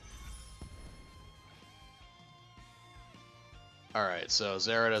 Alright, so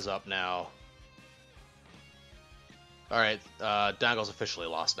Zerida's up now. Alright, Dango's officially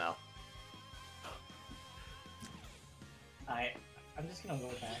lost now. I'm just gonna go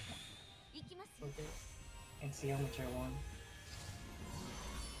back with it and see how much I won.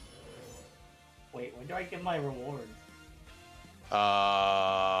 Wait, when do I get my reward?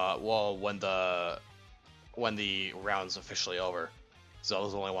 Well, when the round's officially over.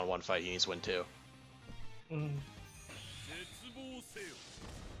 Zelda's only won one fight, he needs to win two. Mm.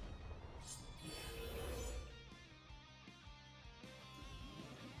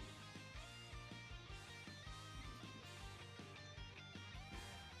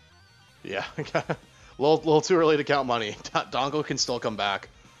 Yeah, little too early to count money. Dongo can still come back.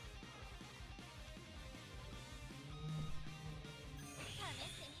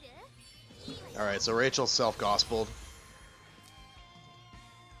 Alright, so Rachel's self-gospeled.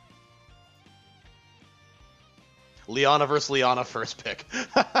 Liana versus Liana first pick.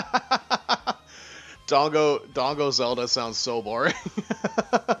 Dongo Zelda sounds so boring.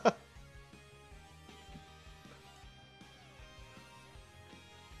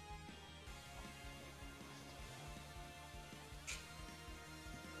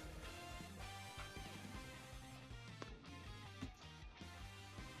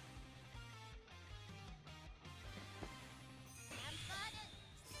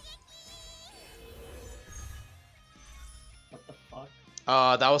 What the fuck?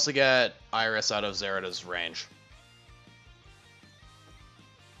 That was to get Iris out of Zerida's range.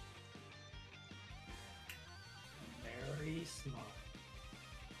 Very smart.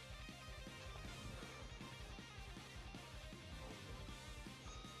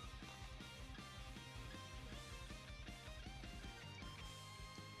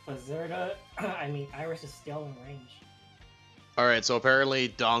 But Zerda, I mean, Iris is still in range. Alright, so apparently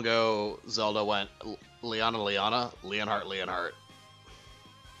Dongo Zelda went Liana, Leonhart.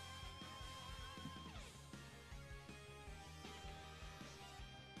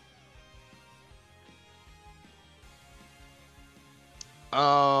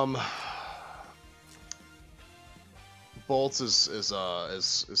 Bolts is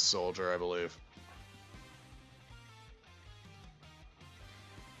Soldier, I believe.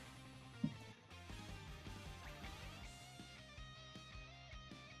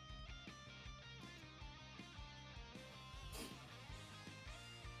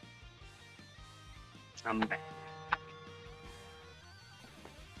 I'm back.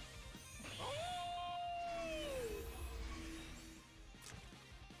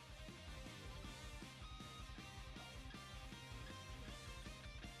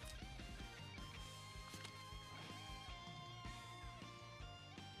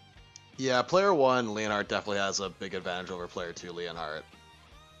 Yeah, player 1, Leonhart definitely has a big advantage over player 2, Leonhart.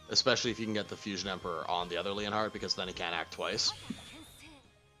 Especially if you can get the Fusion Emperor on the other Leonhart, because then he can't act twice.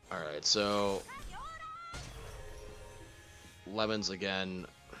 Alright, so... Lemons again.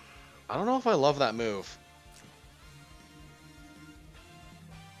 I don't know if I love that move.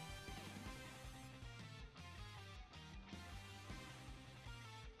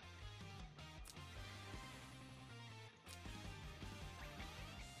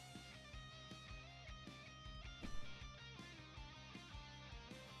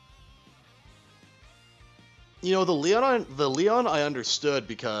 You know, the Leon I understood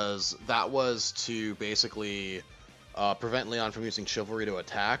because that was to basically prevent Leon from using Chivalry to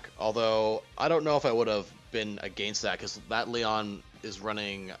attack. Although, I don't know if I would have been against that, because that Leon is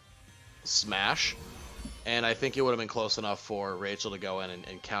running Smash, and I think it would have been close enough for Rachel to go in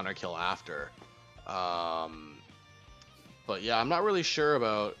and counter kill after. But yeah, I'm not really sure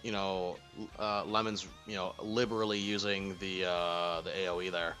about, you know, Lemon's, you know, liberally using the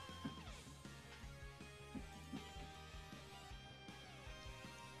AoE there.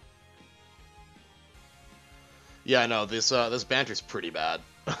 Yeah, no, this banter's pretty bad.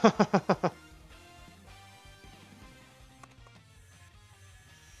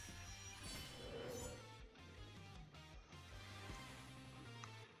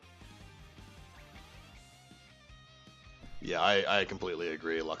 Yeah, I completely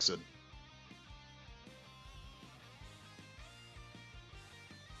agree, Luxid.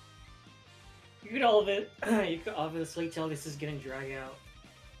 You could obviously tell this is getting dragged out.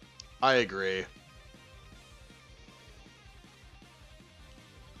 I agree.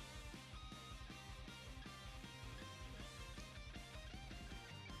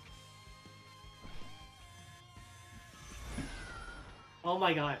 Oh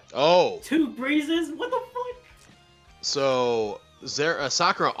my god. Oh! 2 breezes? What the fuck? So,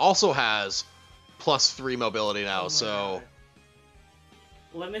 Sakura also has +3 mobility now, Oh my so... God.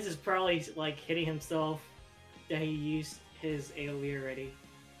 Lemons is probably, like, hitting himself that he used his AoE already.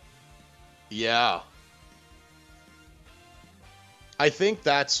 Yeah. I think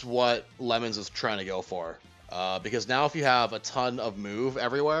that's what Lemons is trying to go for. Because now if you have a ton of move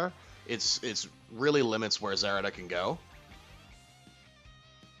everywhere, it's really limits where Zerida can go.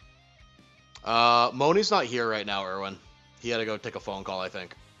 Moni's not here right now, Erwin. He had to go take a phone call, I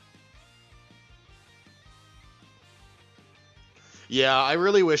think. Yeah, I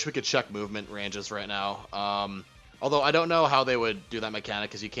really wish we could check movement ranges right now. Although I don't know how they would do that mechanic,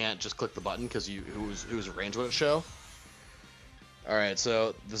 because you can't just click the button, because whose range would it show? Alright,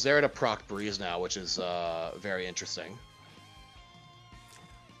 so the Zerida proc Breeze now, which is very interesting.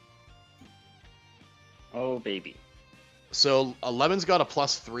 Oh, baby. So Lemon's got a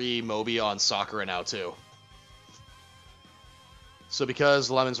 +3 Moby on Sakura now, too. So because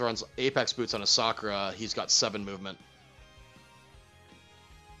Lemons runs Apex Boots on a Sakura, he's got 7 movement.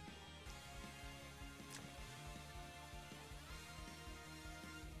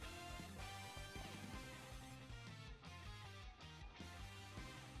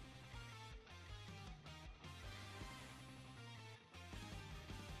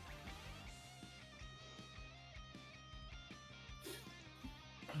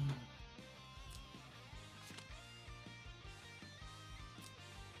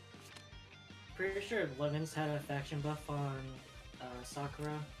 Pretty sure if Lemons had a faction buff on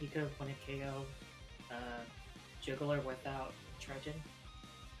Sakura, he could have won a KO Juggler without Trudging.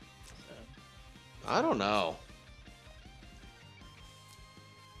 So, I don't know.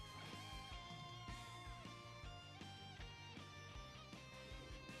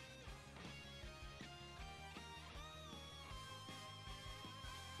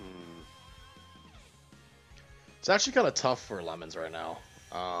 It's actually kind of tough for Lemons right now.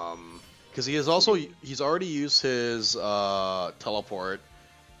 Because he's already used his teleport.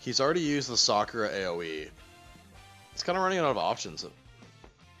 He's already used the Sakura AoE. He's kind of running out of options.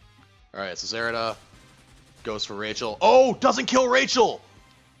 Alright, so Zerida goes for Rachel. Oh, doesn't kill Rachel!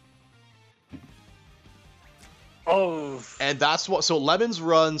 Oh! And that's what... So Lemons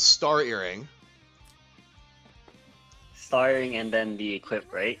runs Star Earring. Starring and then the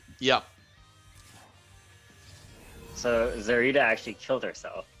equip, right? Yep. So Zerida actually killed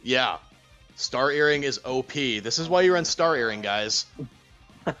herself. Yeah. Star Earring is OP. This is why you run Star Earring, guys.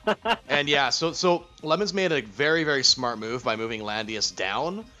 And yeah, so Lemons made a very, very smart move by moving Landius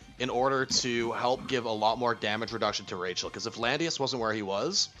down in order to help give a lot more damage reduction to Rachel. Because if Landius wasn't where he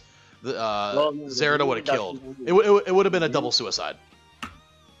was, Zerida would have killed. It would have been a double suicide.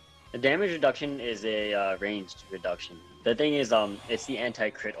 The damage reduction is a ranged reduction. The thing is, it's the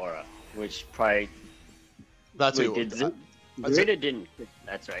anti-crit aura, which probably... That's Wait, it. Zerida didn't crit,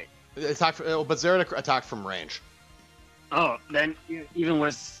 that's right. But Zerida attacked from range. Oh, then even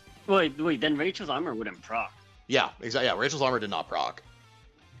worse. Wait, then Rachel's armor wouldn't proc. Yeah, exactly. Yeah, Rachel's armor did not proc.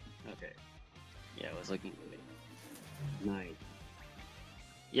 Okay. Yeah, I was looking at it. Nice.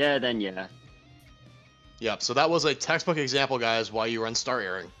 Yeah, then yeah. Yep, so that was a textbook example, guys, why you run Star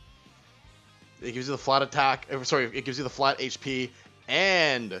Earring. It gives you the flat attack, it gives you the flat HP,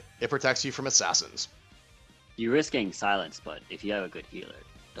 and it protects you from assassins. You risk getting silenced, but if you have a good healer,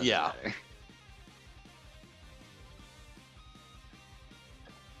 it doesn't matter.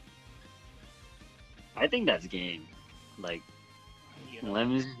 I think that's game. Like,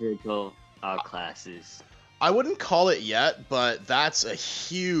 Lemons Rachel outclasses. I wouldn't call it yet, but that's a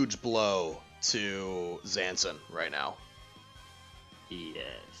huge blow to Zanson right now.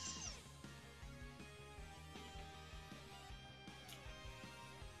 Yes.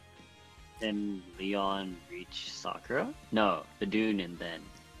 Then Leon reach Sakura? No, the Dune and then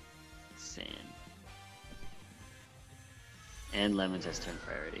Sand. And Lemons has turn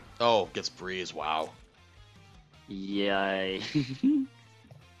priority. Oh, gets Breeze, wow. Yeah.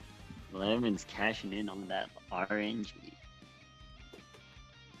 Lemons cashing in on that RNG.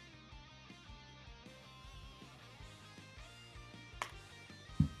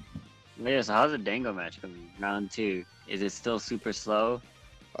 Yeah, so how's the Dango match coming? Round 2. Is it still super slow?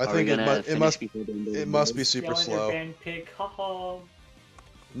 I think it must be super slow. Band pick, haha.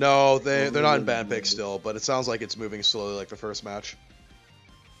 No, they're not in band pick still, but it sounds like it's moving slowly like the first match.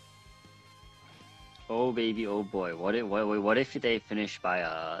 Oh baby, oh boy. What if they finish by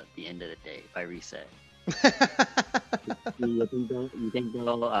the end of the day, by reset? you think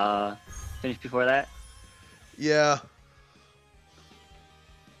they'll finish before that? Yeah.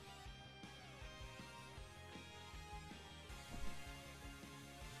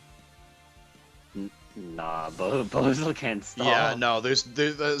 Nah, Bozo can't stall. Yeah, no,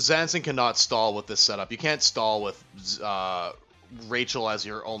 Zanson cannot stall with this setup. You can't stall with Rachel as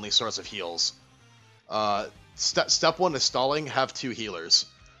your only source of heals. Step one is stalling. Have 2 healers.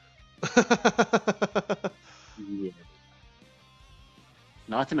 Yeah.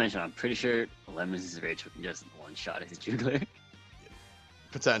 Not to mention, I'm pretty sure Lemons' Rage can just one-shot his Jugler.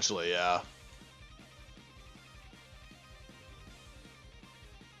 Potentially, yeah.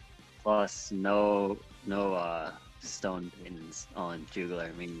 Plus, no stone pins on Jugler.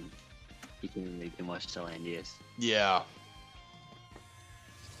 I mean, he can really do much to Landius. Yeah.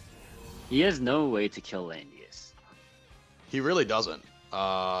 He has no way to kill Landius. He really doesn't.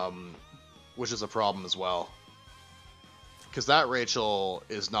 Which is a problem as well. Because that Rachel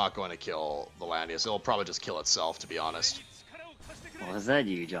is not going to kill the Landius. It'll probably just kill itself, to be honest. Was that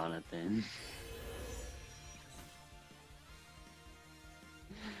you, Jonathan?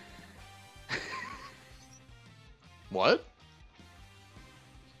 What?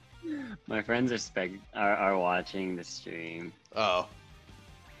 My friends are watching the stream. Oh.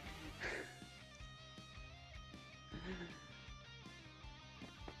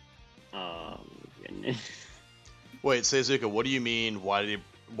 Oh goodness. Wait, Seizuka, what do you mean? Why did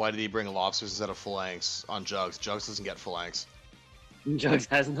he bring lobsters instead of phalanx on Jugs? Jugs doesn't get phalanx. Jugs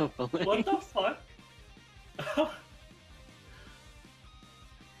has no phalanx. What the fuck?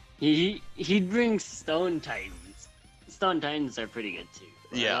 He'd bring Stone Titans. Stone Titans are pretty good too.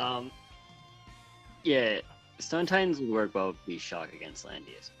 But, Yeah. Yeah, Stone Titans would work well with Shock against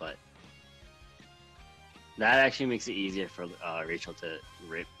Landius, but that actually makes it easier for Rachel to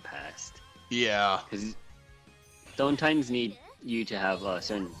rip past. Yeah. Because Stone Titans need you to have a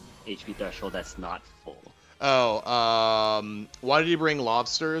certain HP threshold that's not full. Oh, why did he bring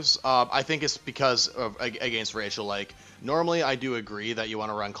lobsters? I think it's because of against Rachel. Like, normally I do agree that you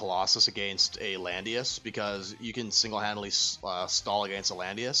want to run Colossus against a Landius because you can single-handedly stall against a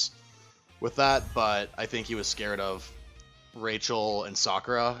Landius with that, but I think he was scared of Rachel and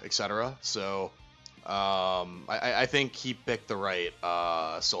Sakura, etc. So, I think he picked the right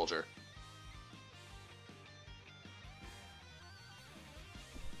soldier.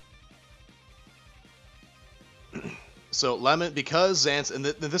 So Lemon, because Zans, and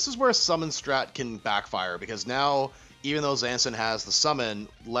this is where summon strat can backfire, because now, even though Zanson has the summon,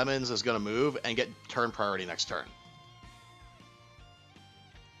 Lemons is going to move and get turn priority next turn.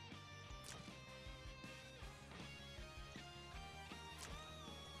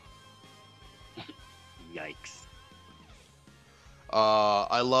 Yikes.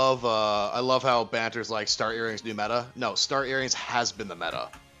 I love how Banter's like Star Earrings new meta. No, Star Earrings has been the meta.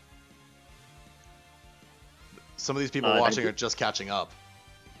 Some of these people watching are just catching up.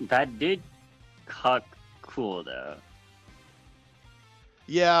 That did cut cool though.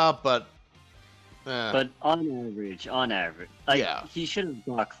 Yeah, but... But on average, like, Yeah. he should have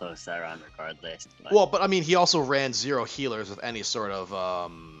got close that round regardless. But Well, but I mean, he also ran 0 healers with any sort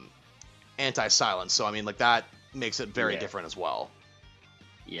of anti-silence, so I mean, like, that makes it very Yeah. different as well.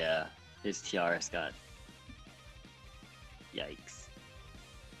 yeah, his TRS got... Yikes.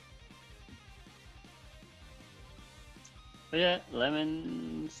 But yeah,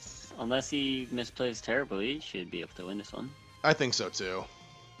 Lemons, unless he misplays terribly, should be able to win this one. I think so, too.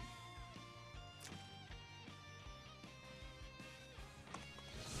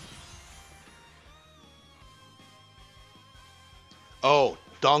 Oh,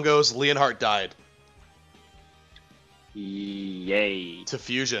 Dongo's Leonhardt died. Yay. To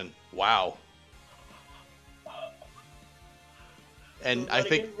fusion. Wow. And Don't I let it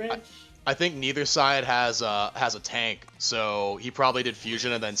think get rich. I think neither side has a tank, so he probably did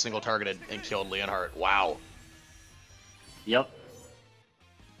fusion and then single targeted and killed Leonhardt. Wow. Yep.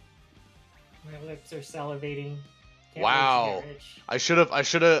 My lips are salivating. Can't Wow. wait to get rich.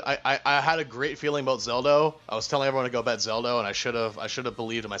 I had a great feeling about Zeldo. I was telling everyone to go bet Zeldo, and I should have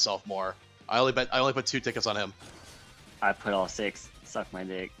believed in myself more. I only put 2 tickets on him. I put all 6. Suck my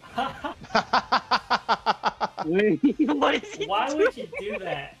dick. What is he Why doing? would you do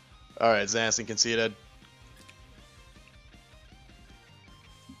that? Alright, Zanson conceded.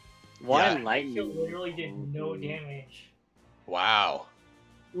 Why Yeah. lightning? You literally did no damage. Wow.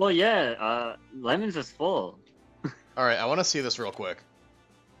 Well, yeah, Lemons is full. Alright, I want to see this real quick.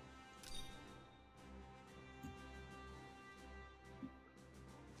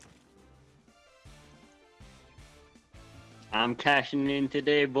 I'm cashing in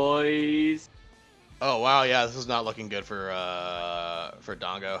today, boys. Oh wow, yeah, this is not looking good for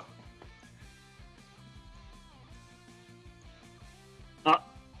Dongo.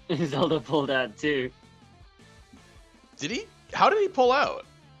 Zelda pulled out too. Did he? How did he pull out?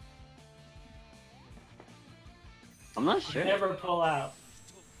 I'm not sure. Never pull out.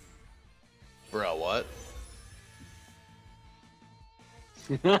 Bro, what?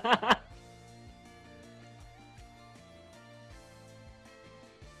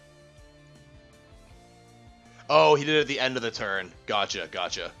 Oh, he did it at the end of the turn. Gotcha,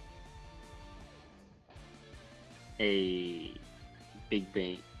 gotcha. A big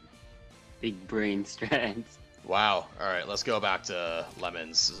brain strands. Wow. All right, let's go back to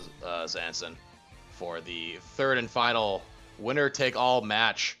Lemons Zanson for the third and final winner-take-all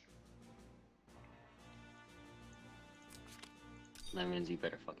match. Lemons, you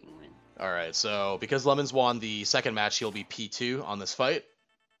better fucking win. All right, so because Lemons won the second match, he'll be P2 on this fight.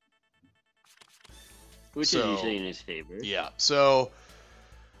 Which is usually in his favor. Yeah, so...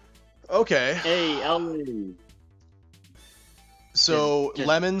 Okay. Hey, Elwin! So, Just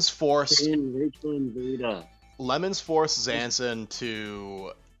Lemons forced... Rachel and Veda. Lemons forced Zanson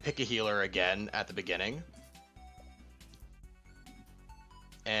to pick a healer again at the beginning.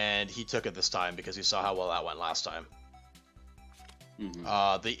 And he took it this time because he saw how well that went last time.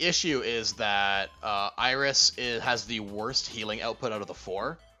 Mm-hmm. The issue is that Iris has the worst healing output out of the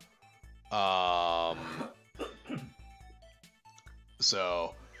four.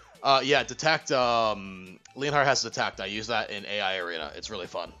 So, yeah, Detect. Leonhard has Detect. I use that in AI Arena. It's really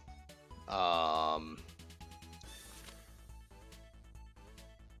fun.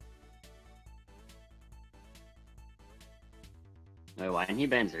 Wait, why didn't he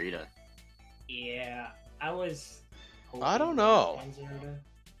ban Zarita? Yeah, I was. I don't know.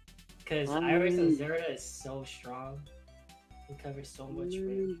 Because Iris and Zerda is so strong. He covers so much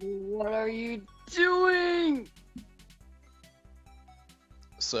range. What are you doing?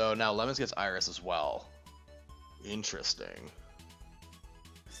 So now Lemons gets Iris as well. Interesting.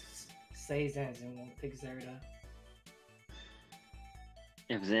 Say Zanzin won't pick Zerda.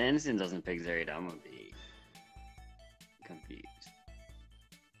 If Zanzin doesn't pick Zarita, I'm gonna be confused.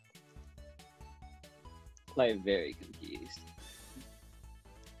 Quite very confused.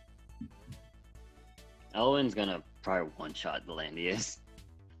 Elwin's gonna probably one-shot the Landius.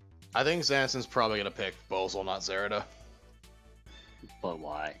 I think Zanson's probably gonna pick Bozel, not Zerida. But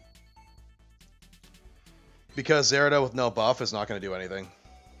why? Because Zerida with no buff is not gonna do anything.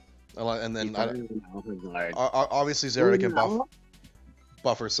 And then obviously Zerida can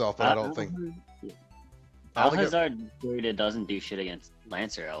buff herself, but I don't think. Alhazard Zarita doesn't do shit against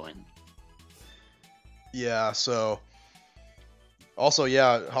Lancer Elwin. Yeah, so... Also,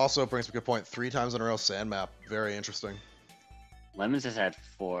 yeah, Hasso brings up a good point. 3 times in a row sand map. Very interesting. Lemons has had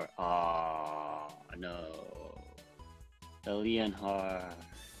 4. No. The Leonhard.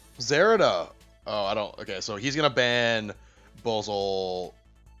 Zerida! Oh, I don't... Okay, so he's gonna ban Bozel...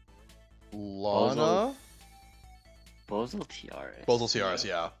 Lana? Bozel Tiaris. Bozel Tiaris,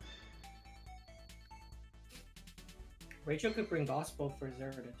 yeah. Rachel could bring Gospel for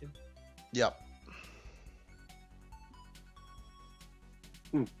Zerda too. Yep.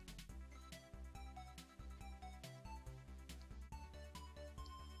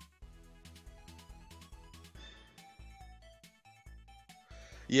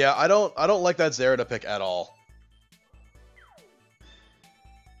 Yeah, I don't like that Zerida pick at all.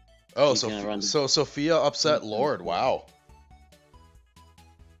 Oh, so Sophia upset Lord. Wow.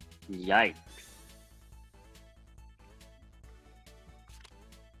 Yikes.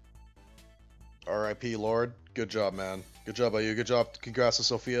 R.I.P. Lord. Good job, man. Good job by you. Good job. Congrats to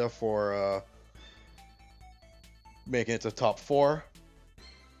Sophia for making it to top 4.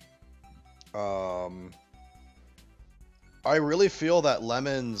 I really feel that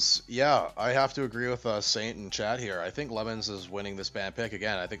Lemons... Yeah, I have to agree with Saint and Chad here. I think Lemons is winning this ban pick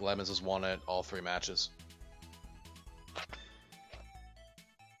again. I think Lemons has won it all 3 matches.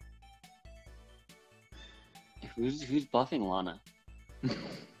 Who's buffing Lana?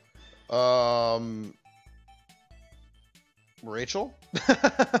 Rachel?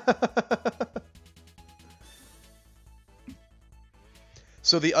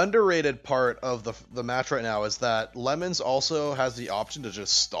 So the underrated part of the match right now is that Lemons also has the option to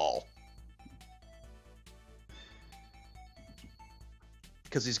just stall.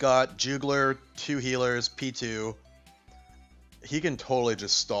 Because he's got Jugler, 2 healers, P2. He can totally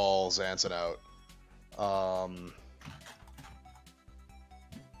just stall Zanson out.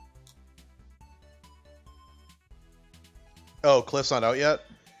 Oh, Cliff's not out yet?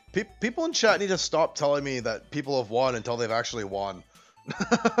 People in chat need to stop telling me that people have won until they've actually won.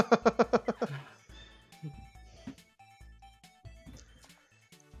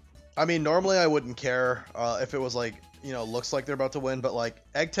 I mean, normally I wouldn't care if it was like, you know, looks like they're about to win, but like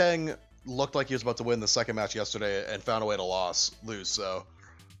Egtang looked like he was about to win the second match yesterday and found a way to lose, so...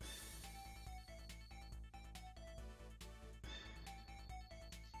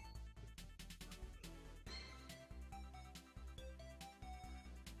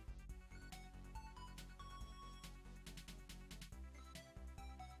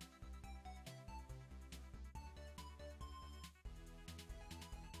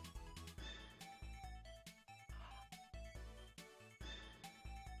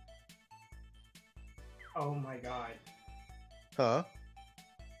 Oh my god. Huh?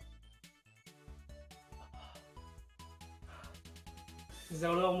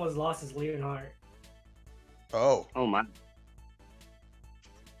 Zelda almost lost his Leonhardt. Oh. Oh my.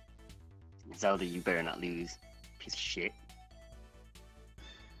 Zelda, you better not lose. Piece of shit.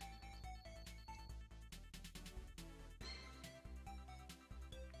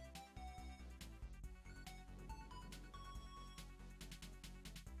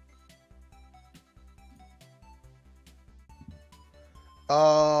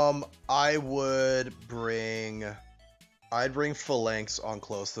 I'd bring Phalanx on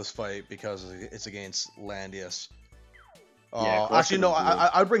close this fight because it's against Landius. Yeah, Actually, no, Close would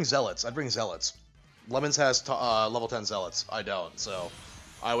I'd bring Zealots. I'd bring Zealots. Lemons has level 10 Zealots. I don't, so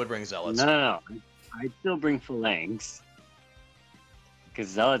I would bring Zealots. No. I'd still bring Phalanx. Because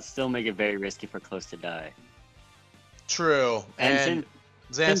Zealots still make it very risky for Close to die. True. And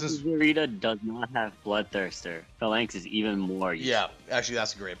Since Xansen's... Zarita does not have Bloodthirster, Phalanx is even more useful. Yeah, actually,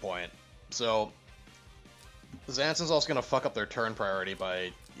 that's a great point. So, Xansen's also going to fuck up their turn priority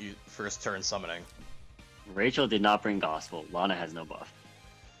by first turn summoning. Rachel did not bring Gospel. Lana has no buff.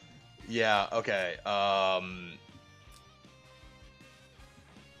 Yeah, okay.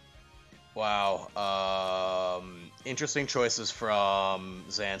 Wow. Interesting choices from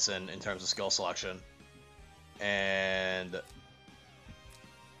Xansen in terms of skill selection. And...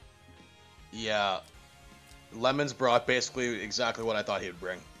 yeah. Lemons brought basically exactly what I thought he would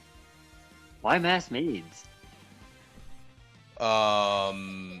bring. Why Mass Maids?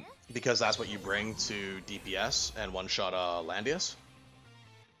 Because that's what you bring to DPS and one-shot Landius.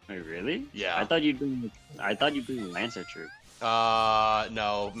 Wait, really? Yeah. I thought you'd bring Lancer Troop.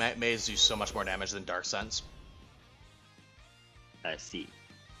 No. Maze do so much more damage than Dark Sense. I see.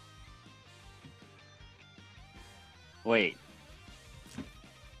 Wait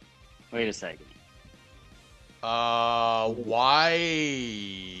a second. Why?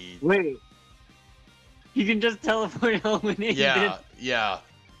 Wait. You can just teleport eliminate. Yeah.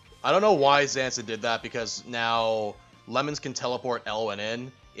 I don't know why Xansen did that, because now Lemons can teleport Elwyn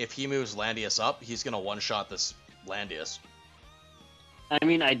in. If he moves Landius up, he's gonna one-shot this Landius. I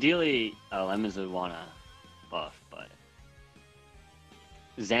mean, ideally, Lemons would wanna buff, but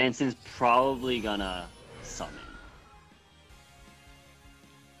Xansen's probably gonna summon.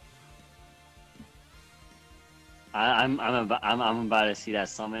 I'm about to see that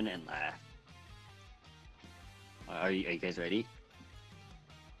summon and laugh. Are you guys ready?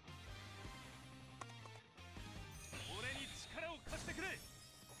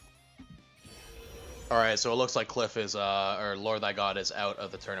 Alright, so it looks like Cliff is, or Lord Thy God is out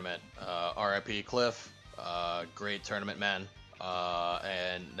of the tournament. RIP Cliff, great tournament man.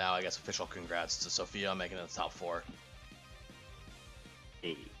 And now I guess official congrats to Sophia making it to the top 4.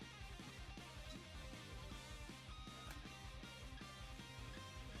 Hey.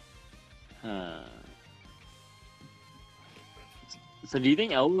 So do you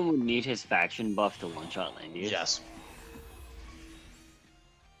think Elwyn would need his faction buff to one-shot Landius? Yes.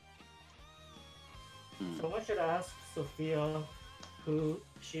 Someone should ask Sophia who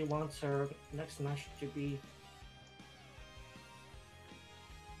she wants her next match to be.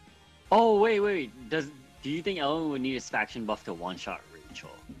 Oh wait. Do you think Elwyn would need his faction buff to one-shot Rachel?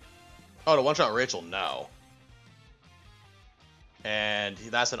 Oh, to one-shot Rachel? No. And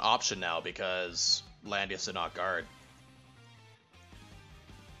that's an option now because Landius did not guard.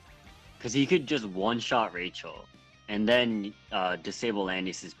 Because he could just one-shot Rachel, and then disable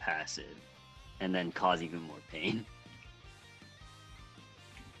Landius' passive, and then cause even more pain.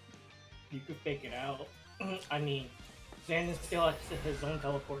 You could fake it out. I mean, Xander still has his own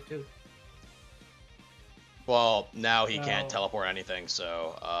teleport too. Well, now he can't No. teleport anything,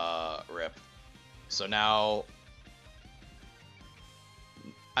 so, rip. So now...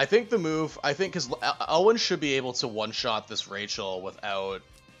 I think because Elwyn should be able to one-shot this Rachel without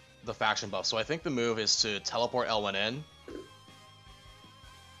the faction buff, so I think the move is to teleport Elwyn in.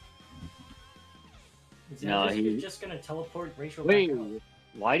 No, Xander's just gonna teleport Rachel Wait, back out.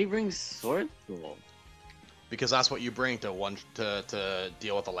 why do you bring Sword Soul? Because that's what you bring to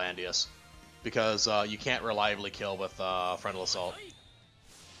deal with the Landius. Because you can't reliably kill with Frontal Assault.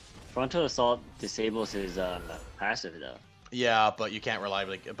 Frontal Assault disables his passive though. Yeah, but you can't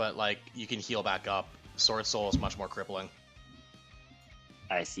reliably... But, like, you can heal back up. Sword Soul is much more crippling.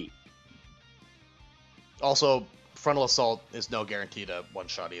 I see. Also, Frontal Assault is no guarantee to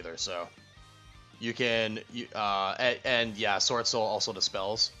one-shot either, so... You can... and yeah, Sword Soul also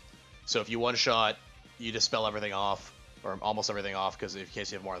dispels. So if you one-shot, you dispel everything off, or almost everything off, because in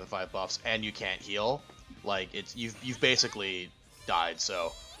case you have more than 5 buffs, and you can't heal, like, you've basically died,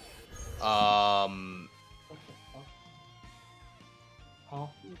 so... Oh,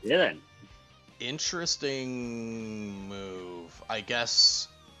 Yeah, then. Interesting move. I guess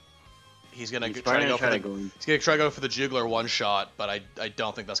he's gonna He's try to probably go for the go in. he's gonna try to go for the Jugler one shot, but I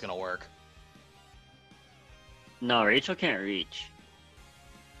don't think that's gonna work. No, Rachel can't reach.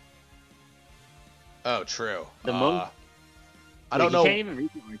 Oh, true. The most. I don't He know. can't even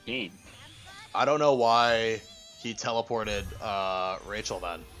reach an arcane. I don't know why he teleported Rachel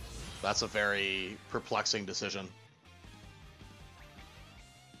then. That's a very perplexing decision.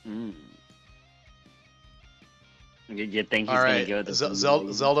 Mm. You think he's All right, gonna go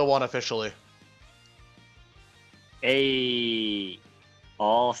the Zelda won officially. Hey,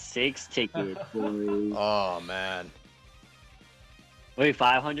 all 6 tickets, boys. Oh man. Wait,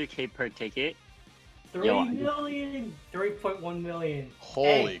 500k per ticket? 3 Yo, million, 3.1 million.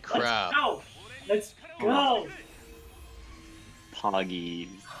 Holy Hey, crap. Let's go. Poggies.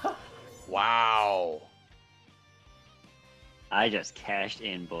 Wow. I just cashed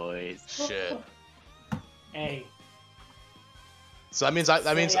in, boys. Shit. Hey, So that means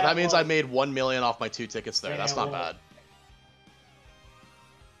I made 1 million off my 2 tickets there. Say That's I not won't. bad.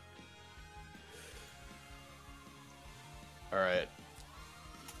 All right.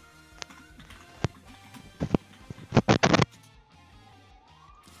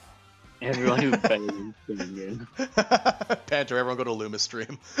 Everyone who bet is singing. Panther, everyone go to Loomis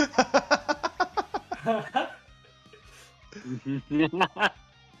stream.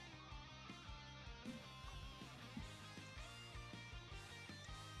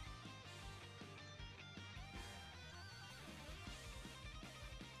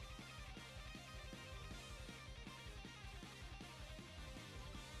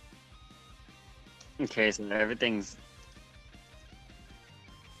 Okay, so everything's...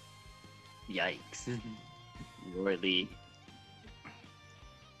 Yikes. Really?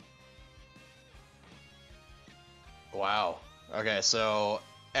 Wow. Okay, so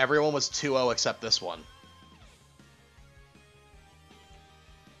everyone was 2-0 except this one.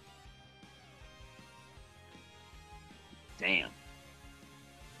 Damn.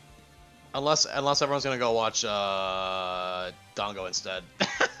 Unless everyone's gonna go watch Dongo instead.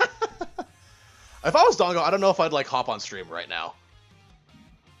 If I was Dongo, I don't know if I'd like hop on stream right now.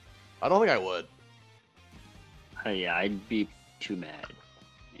 I don't think I would. Yeah, I'd be too mad.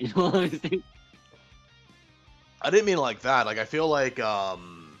 You know what I'm saying? I didn't mean like that. Like I feel like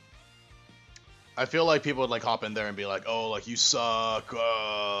people would like hop in there and be like, "Oh, like you suck,"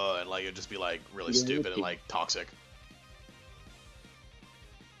 and like it'd just be like really Yeah, stupid and like toxic.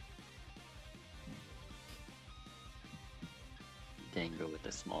 Dango with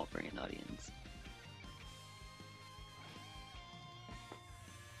a small brain audience.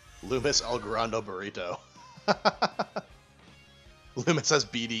 Loomis El Grande Burrito. Loomis says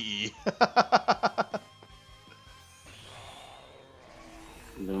BDE.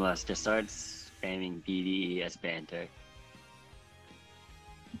 Lumas just starts spamming BDE as banter.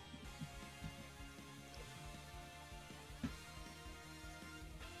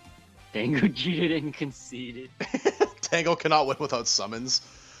 Dango cheated and conceded. Tango cannot win without summons.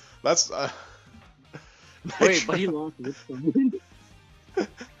 That's Wait, but he lost with someone.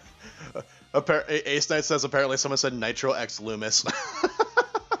 Ace Knight says apparently someone said Nitro X Loomis.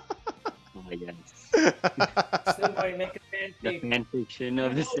 Oh, yes. somebody make a The fanfic. fanfiction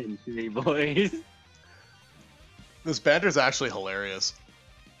of the century, boys. This banter's actually hilarious.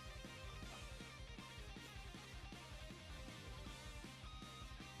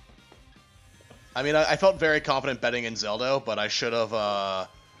 I mean, I felt very confident betting in Zelda, but I should have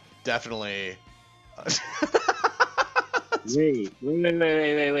definitely. Wait.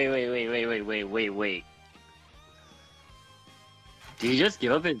 Did you just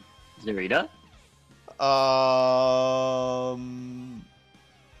give up at Zarita?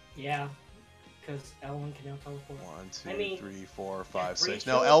 Yeah, because Elwin can now teleport. 1, 2, I mean, 3, 4, 5, yeah, 6. reach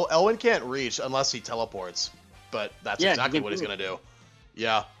No, out. Elwin can't reach unless he teleports. But that's Yeah, he exactly can what he's do gonna do.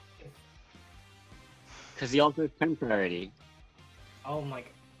 Yeah. Because he also has 10 priority. Oh my!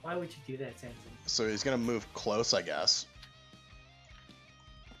 Why would you do that, Samson? So he's gonna move close, I guess.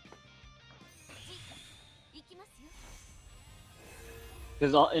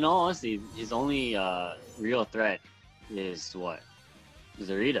 Because in all honesty, his only real threat is what?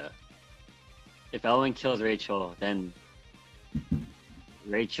 Zarita. If Elwin kills Rachel, then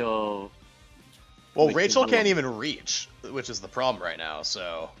Rachel... Well, Which Rachel is- can't even reach, which is the problem right now.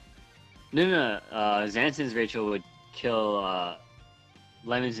 So No. Xansen's Rachel would kill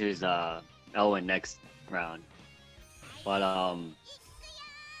Lemons' Elwin next round. But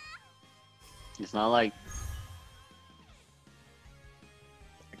it's not like...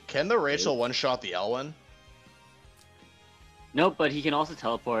 can the Rachel one-shot the Elwin? Nope, but he can also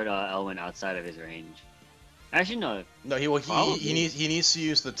teleport Elwyn outside of his range. Actually, no. No, he Probably. needs to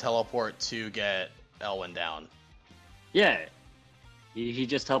use the teleport to get Elwyn down. Yeah. He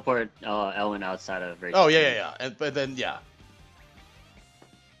just teleport Elwyn outside of Rachel. Oh yeah. But then yeah.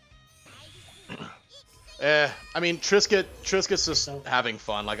 I mean Triscuit's just So- having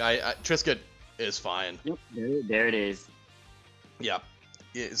fun. Like Triscuit is fine. Yep, there it is. Yeah,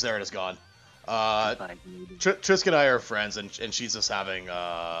 Zerad is gone. Fine. Triscuit and I are friends, and she's just having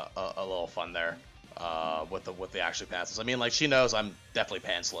a little fun there with the actually pantsless. I mean, like she knows I'm definitely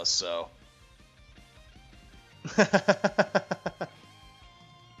pantsless, so.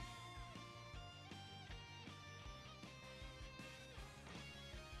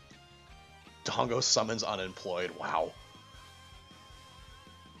 Dongo summons unemployed. Wow.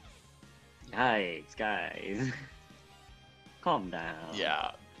 Yikes, guys. Calm down.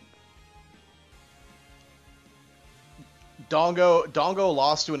 Yeah. Dongo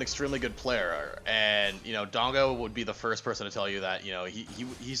lost to an extremely good player, and you know Dongo would be the first person to tell you that you know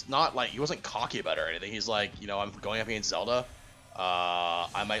he's not like he wasn't cocky about it or anything. He's like, you know, I'm going up against Zelda.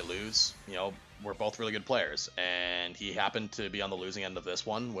 I might lose. You know, we're both really good players, and he happened to be on the losing end of this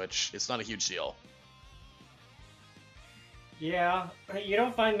one, which it's not a huge deal. Yeah, you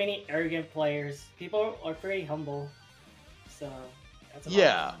don't find many arrogant players. People are pretty humble, so that's about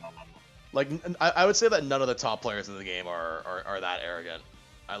Yeah. it. Like I would say that none of the top players in the game are that arrogant.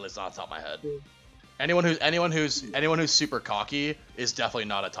 At least not off the top of my head. Anyone who's super cocky is definitely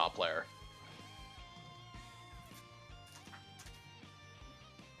not a top player.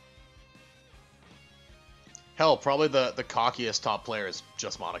 Hell, probably the cockiest top player is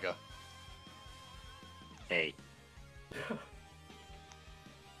just Monica. Hey.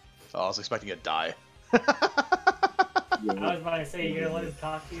 Oh, I was expecting a die. I was about to say you're gonna let him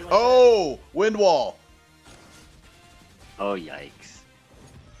talk to you. Like Oh, wind wall. Oh, yikes.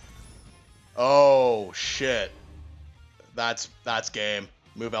 Oh shit. That's game.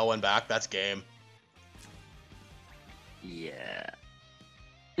 Move Elwyn back. That's game. Yeah.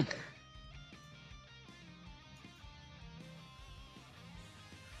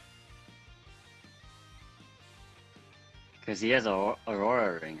 Because he has a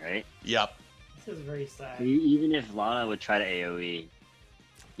Aurora ring, right? Yep. This is very sad. Even if Lana would try to AoE,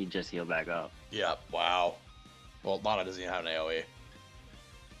 he'd just heal back up. Yep. Wow. Well, Lana doesn't even have an AoE.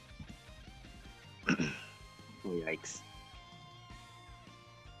 Oh, yikes.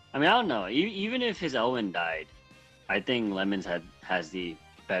 I mean, I don't know. Even if his Elwyn died, I think Lemons has the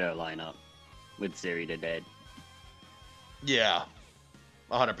better lineup with Zerida dead. Yeah.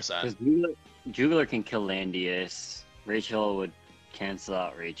 100%. Because Jugler can kill Landius. Rachel would cancel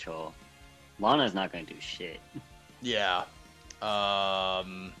out Rachel. Lana's not going to do shit. Yeah.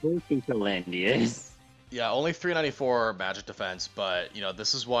 Who can kill Landius? Yeah, only 394 magic defense, but you know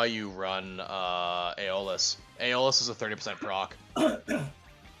this is why you run Aeolus. Aeolus is a 30% proc.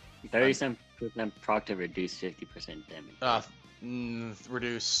 30% proc to reduce 50% damage.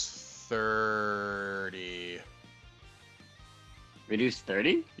 Reduce 30. Reduce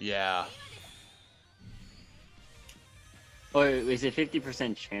 30? Yeah. Or is it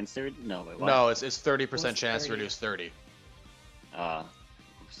 50% chance to no, wait, what? No, it's 30% What's chance to 30? reduce 30.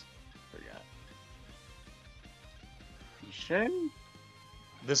 Oops. Forgot. You sure?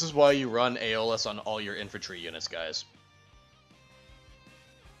 This is why you run Aeolus on all your infantry units, guys.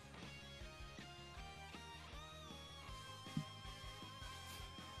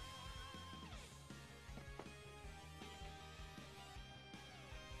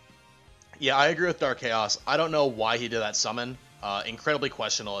 Yeah, I agree with Dark Chaos. I don't know why he did that summon. Incredibly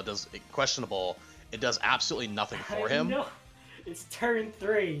questionable. It does absolutely nothing for him. No, it's turn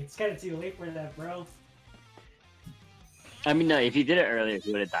 3. It's kind of too late for that, bro. I mean, no, if he did it earlier,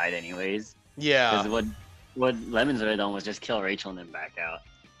 he would have died anyways. Yeah. Because what Lemons would have done was just kill Rachel and then back out.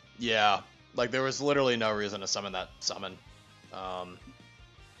 Yeah. Like there was literally no reason to summon that summon.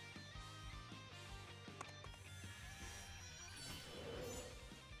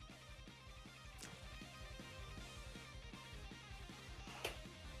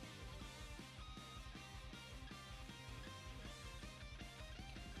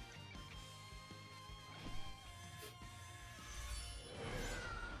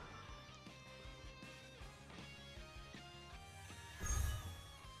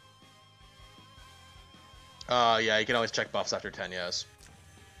 Yeah, you can always check buffs after 10, yes.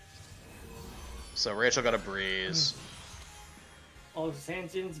 So Rachel got a breeze. Oh,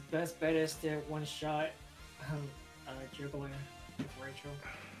 Sanjin's best bet is to one-shot Juggler with Rachel.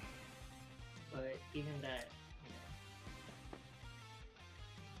 But even that,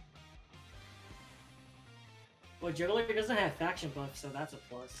 you Well, Juggler doesn't have faction buff, so that's a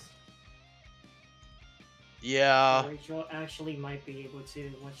plus. Yeah. Rachel actually might be able to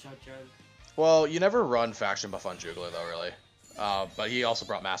one-shot Jug. Well, you never run faction buff on Jugler though, really. But he also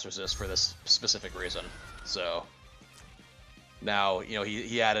brought Master Resist for this specific reason. So now, you know,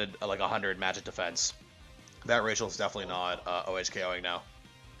 he added like 100 magic defense. That Rachel's definitely not OHKOing now.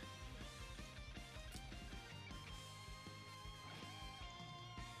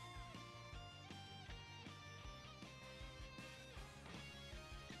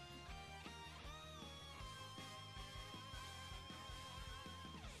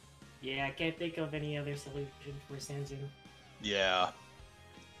 Yeah, I can't think of any other solution for Sanzu. Yeah.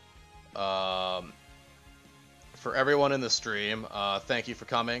 For everyone in the stream, thank you for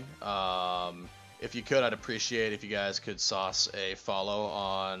coming. If you could, I'd appreciate if you guys could sauce a follow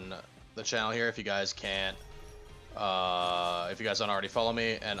on the channel here if you guys can't. If you guys don't already follow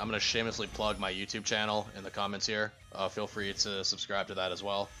me, and I'm going to shamelessly plug my YouTube channel in the comments here. Feel free to subscribe to that as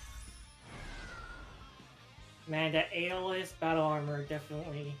well. Man, that ALS battle armor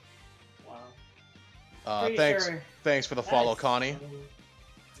definitely... Wow. Thanks for the follow, Connie.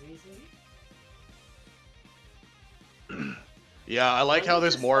 Yeah, I like how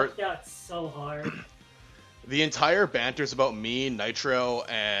there's more... That's so hard. The entire banter's about me, Nitro,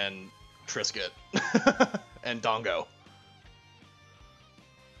 and Trisket. And Dongo.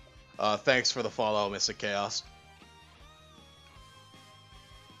 Thanks for the follow, Mystic Chaos.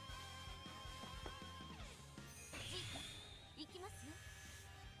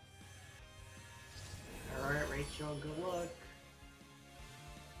 Alright, Rachel, good luck.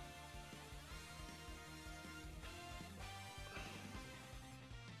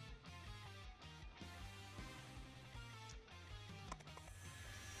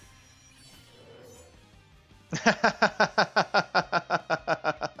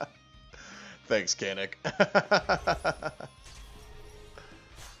 Thanks, Kanik.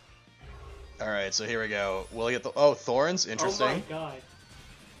 Alright, so here we go. Will he get the... Oh, Thorns? Interesting. Oh my god.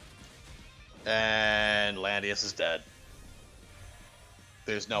 And Landius is dead.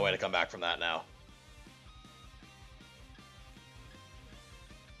 There's no way to come back from that now.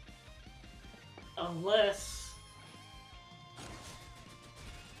 Unless...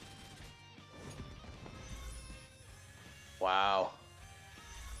 Wow.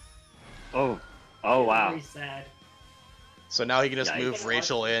 Oh. Oh, wow. Very sad. So now he can just Yeah, move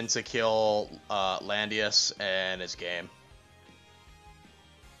Rachel in to kill Landius and his game.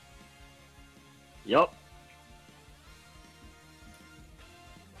 Yup.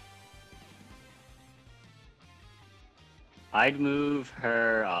 I'd move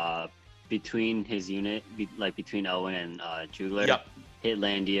her between his unit, like between Owen and Jugler. Yep. Hit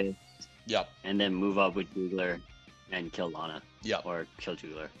Landia. Yep. And then move up with Jugler and kill Lana. Yep. Or kill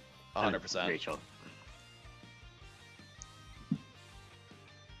Jugler. 100%. Rachel.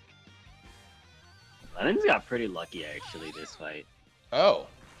 Lemons got pretty lucky actually this fight. Oh.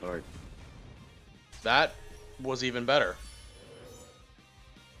 Or that was even better.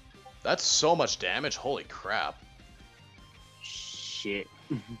 That's so much damage. Holy crap. shit.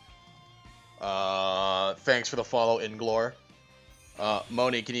 Thanks for the follow, Inglor.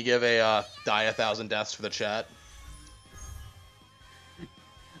 Moni, can you give a die 1,000 deaths for the chat?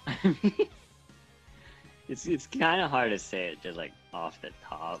 I mean, it's kind of hard to say it just like off the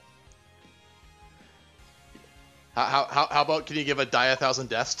top. How about, can you give a die 1,000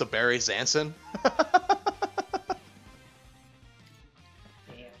 deaths to Barry Zanson?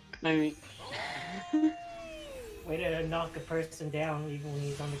 I mean, way to knock a person down even when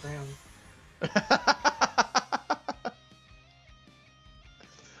he's on the ground.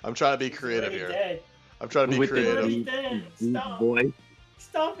 I'm trying to be He's creative already here. Dead. I'm trying to be With the He's creative. already dead. Stop. boy.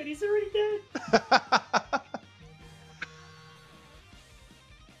 Stop it. He's already dead.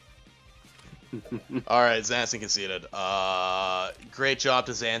 All right, Zanson conceded. Great job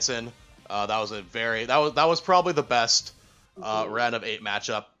to Zanson. That was a very that was probably the best round of 8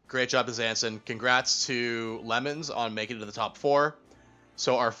 matchup. Great job to Zanson. Congrats to Lemons on making it to the top 4.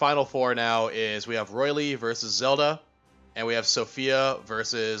 So our final 4 now is we have Roy Lee versus Zelda, and we have Sophia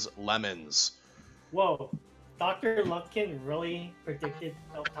versus Lemons. Whoa. Dr. Lumpkin really predicted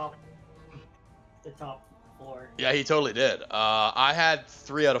the top 4. Yeah, he totally did. I had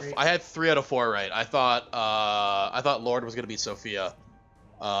 3 out of 4 right. I thought Lord was gonna be Sophia,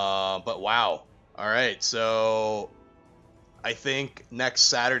 but wow. All right, so I think next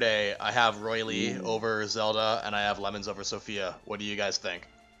Saturday I have Roy Lee over Zelda, and I have Lemons over Sophia. What do you guys think?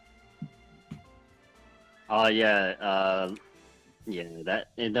 Oh yeah, that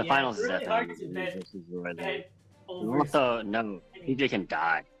in the finals it's is really hard to definitely bet versus Roy Lee. Head over Also, no, PJ can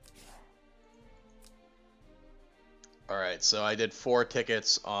die. All right, so I did 4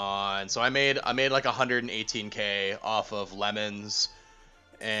 tickets on. So I made like 118K off of lemons,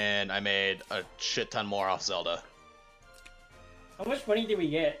 and I made a shit ton more off Zelda. How much money did we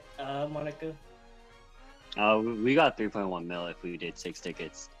get, Monica? We got 3.1 mil if we did 6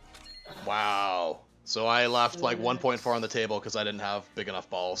 tickets. Wow. So I left like 1.4 on the table because I didn't have big enough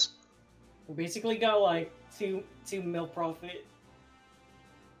balls. We basically got like two mil profit.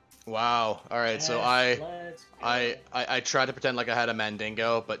 Wow. All right. So Let's go. I tried to pretend like I had a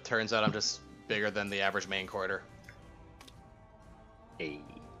Mandingo, but turns out I'm just bigger than the average main quarter. Hey.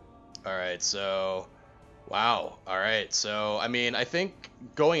 All right. So, wow. All right. So I mean, I think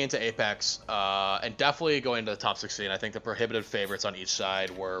going into Apex, and definitely going to the top 16, I think the prohibitive favorites on each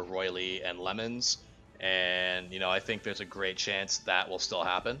side were Royale and Lemons, and you know I think there's a great chance that will still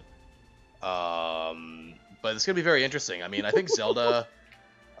happen. But it's gonna be very interesting. I mean, I think Zelda.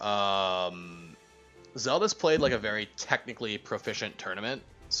 Zelda's played like a very technically proficient tournament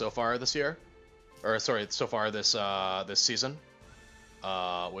so far this year, or sorry, so far this this season,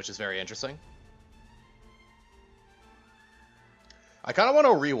 which is very interesting. I kind of want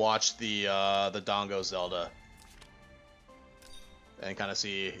to rewatch the Dongo Zelda and kind of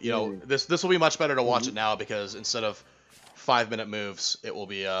see, you know, this will be much better to watch it now because instead of 5-minute moves, it will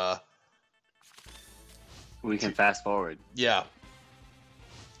be we can fast forward. Yeah.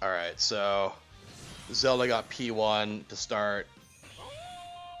 Alright, so Zelda got P1 to start.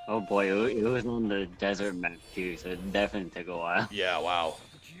 Oh boy, it was on the desert map too, so it definitely took a while. Yeah, wow.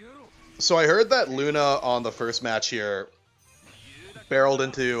 So I heard that Luna on the first match here barreled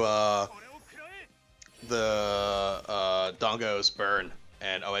into the Dongo's burn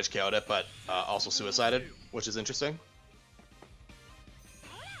and OHKO'd it, but also suicided, which is interesting.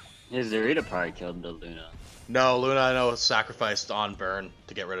 His Zarita probably killed the Luna. No, Luna, I know, sacrificed on burn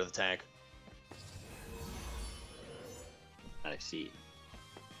to get rid of the tank. I see.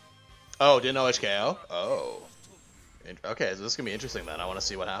 Oh, didn't OHKO? Oh. Okay, so this is going to be interesting then. I want to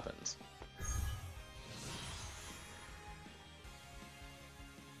see what happens.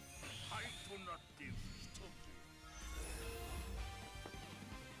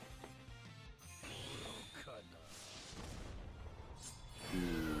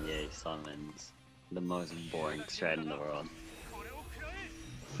 Yay, summons. The most boring strat in the world.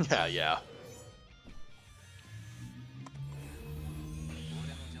 Yeah.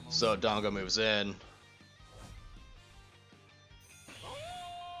 So Dongo moves in.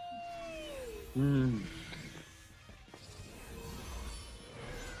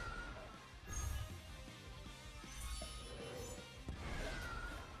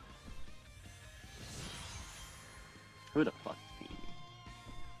 Who the fuck?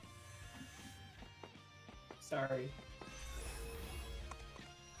 Sorry.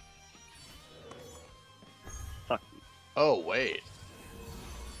 Fuck you. Oh, wait.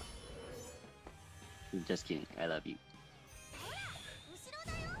 I'm just kidding. I love you.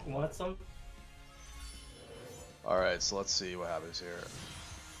 You want some? Alright, so let's see what happens here.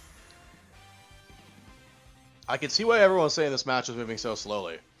 I can see why everyone's saying this match is moving so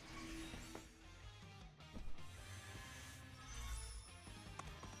slowly.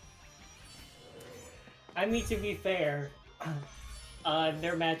 I mean, to be fair,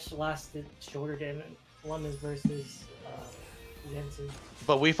 their match lasted shorter than Lemons versus Zenzu.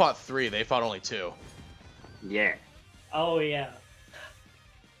 But we fought 3, they fought only 2. Yeah. Oh, yeah.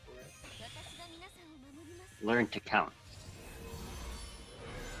 Learn to count.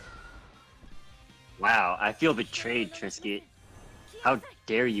 Wow, I feel betrayed, Trisket. How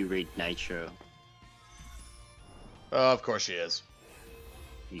dare you rate Nitro? Of course she is.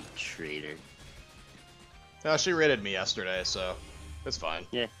 You traitor. No, she rated me yesterday, so it's fine.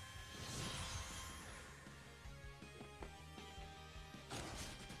 Yeah.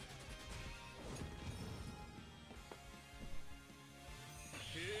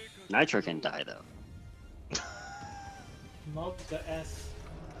 Nitro can die though. Mocha S.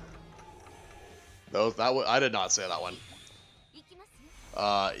 I did not say that one.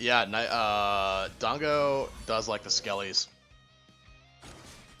 Yeah, Dongo does like the skellies.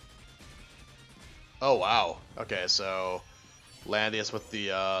 Oh wow. Okay, so Landius with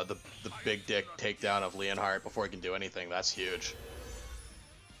the big dick takedown of Leonhardt before he can do anything. That's huge.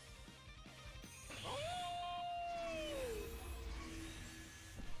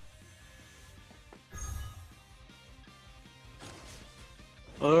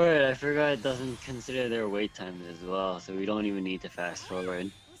 Alright, I forgot it doesn't consider their wait times as well, so we don't even need to fast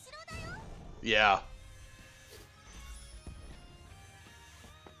forward. Yeah.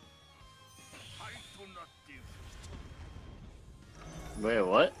 Wait,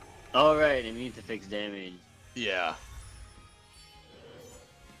 what? Alright, I need to fix damage. Yeah.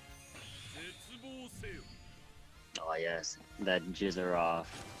 Oh yes, that Jizzer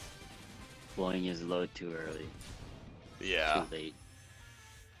off. Blowing his load too early. Yeah. Too late.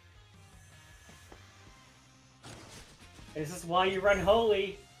 This is why you run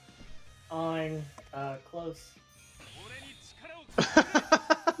Holy on close.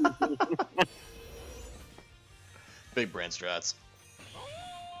 Big brain strats.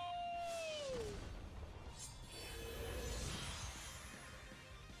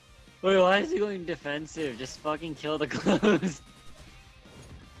 Wait, why is he going defensive? Just fucking kill the close.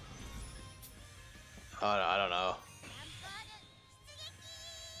 I don't know.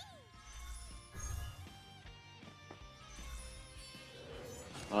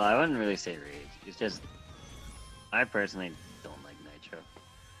 Well, I wouldn't really say rage. It's just I personally don't like Nitro,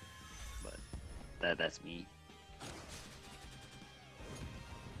 but that's me.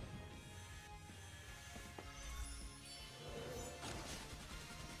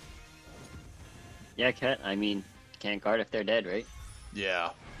 Yeah, Cat. I mean, can't guard if they're dead, right?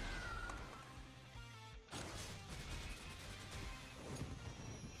 Yeah.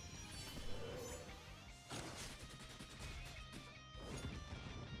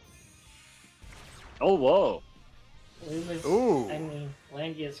 Oh, whoa! Luma's, Ooh. I mean,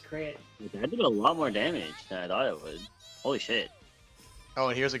 Landia's crit. That did a lot more damage than I thought it would. Holy shit! Oh,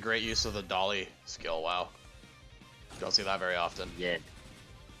 and here's a great use of the dolly skill. Wow. Don't see that very often. Yeah.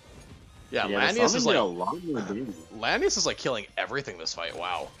 Yeah, the Lanius is summon did a like lot more damage. Lanius is like killing everything this fight.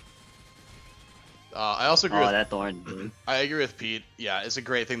 Wow. I also agree. Oh, With, that thorn. I agree with Pete. Yeah, it's a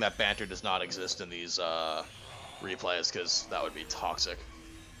great thing that banter does not exist in these replays because that would be toxic.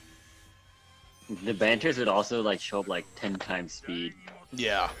 The banters would also like show up like 10 times speed.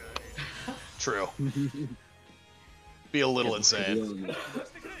 Yeah. True. Be a little insane.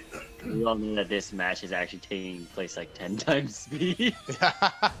 We all know that this match is actually taking place like 10 times speed.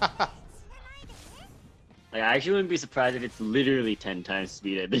 Like, I actually wouldn't be surprised if it's literally 10 times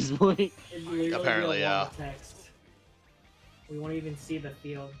speed at this point. It'd literally Apparently, be a long yeah. text. We won't even see the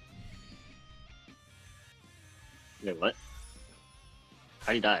field. Wait, what?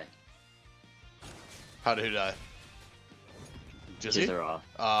 How'd he die? How did he die? Jizzy? Jizzer off.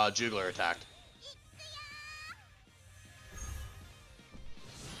 Jugler attacked.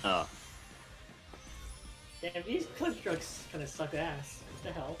 Oh. Damn, these clip trucks kind of suck ass. What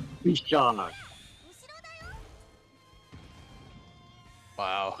the hell? He's shocked.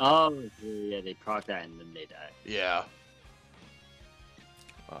 Wow. Oh, yeah, they proc that and then they die. Yeah.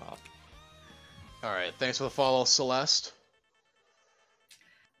 Alright, thanks for the follow, Celeste.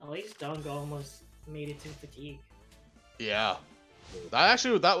 At least Dongo almost made it to fatigue. Yeah. That's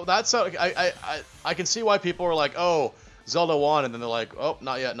I can see why people were like, oh, Zelda won, and then they're like, oh,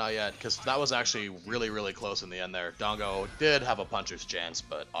 not yet, because that was actually really, really close in the end there. Dongo did have a puncher's chance,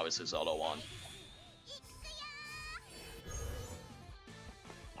 but obviously Zelda won.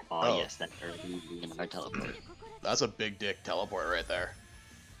 Oh, yes, that early our teleport. That's a big dick teleport right there.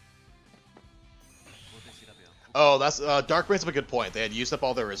 Oh, that's Dark brings up a good point. They had used up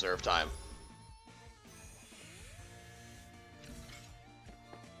all their reserve time.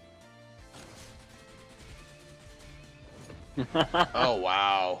 Oh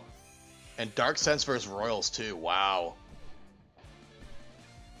wow. And Dark Sense versus Royals too. Wow.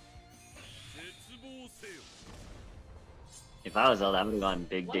 If I was Zelda, I would have gone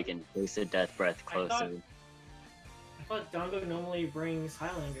Big Dick and wasted Death Breath I thought- closer. I thought Dongo normally brings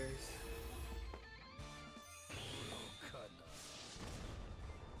Highlanders.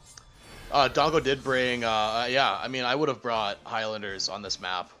 Dongo did bring, yeah, I mean, I would have brought Highlanders on this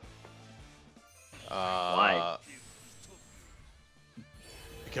map. Why?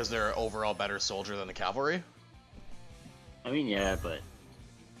 Because they're an overall better soldier than the cavalry, I mean, yeah, but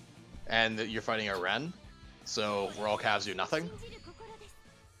and that you're fighting a Ren, so Royal Cavs do nothing,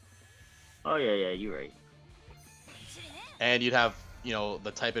 oh yeah, you're right. and you'd have, you know,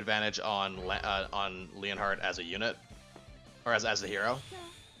 the type advantage on Leonhardt as a unit, or as a hero.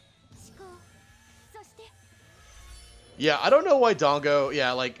 Yeah, I don't know why Dongo.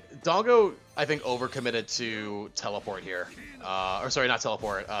 Yeah, like Dongo, I think overcommitted to teleport here, or sorry, not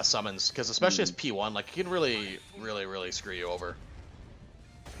teleport, summons, because especially as P1, like he can really screw you over.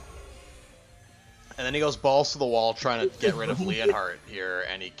 And then he goes balls to the wall trying to get rid of Leonhardt here,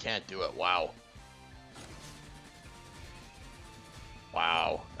 and he can't do it. Wow.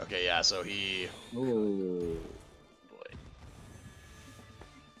 Wow. Okay, yeah. So he. Oh boy.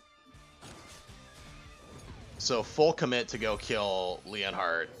 So full commit to go kill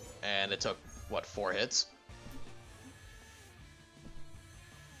Leonhardt, and it took what, 4 hits?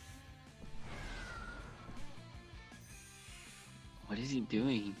 What is he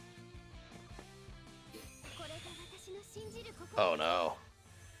doing? Oh no.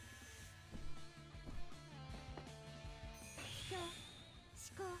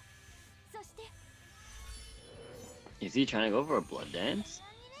 Is he trying to go for a blood dance?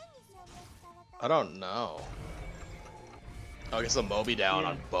 I don't know. Oh, I guess the Moby down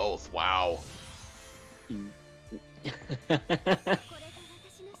on both. Wow.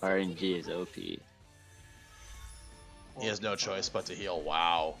 RNG is OP. He has no choice but to heal.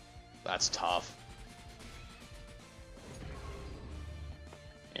 Wow. That's tough.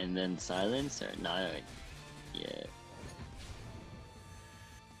 And then silence or not? Yeah.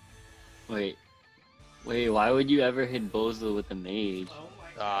 Wait, why would you ever hit Bozo with a mage? Oh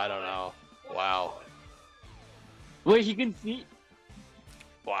my I don't know. Wow. Wait, he can see.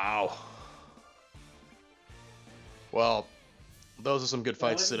 Wow. Well, those are some good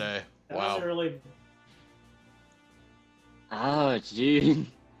fights today. That Wow. was a really. Ouch, dude.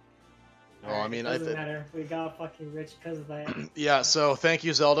 Well, I mean, I doesn't matter. We got fucking rich because of that. yeah. So thank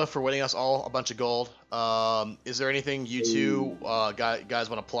you, Zelda, for winning us all a bunch of gold. Is there anything you two guys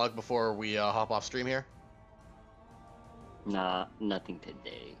want to plug before we hop off stream here? Nah, nothing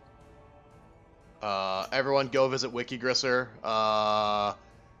today. Everyone go visit Wikigrisser.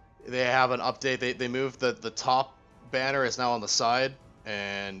 They have an update. They moved the top banner is now on the side,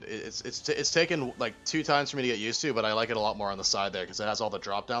 and it's taken like 2 times for me to get used to, but I like it a lot more on the side there because it has all the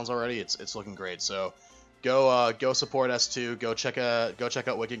drop downs already. It's looking great. So go support S2. Go check out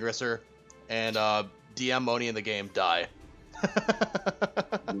Wikigrisser, and DM Moni in the game. Die.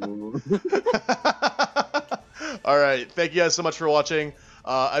 All right. Thank you guys so much for watching.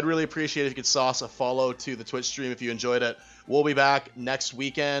 I'd really appreciate it if you could sauce a follow to the Twitch stream if you enjoyed it. We'll be back next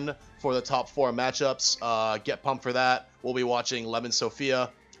weekend for the top 4 matchups. Get pumped for that. We'll be watching Lemon Sophia.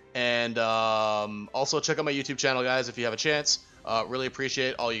 And also check out my YouTube channel, guys, if you have a chance. Really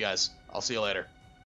appreciate all you guys. I'll see you later.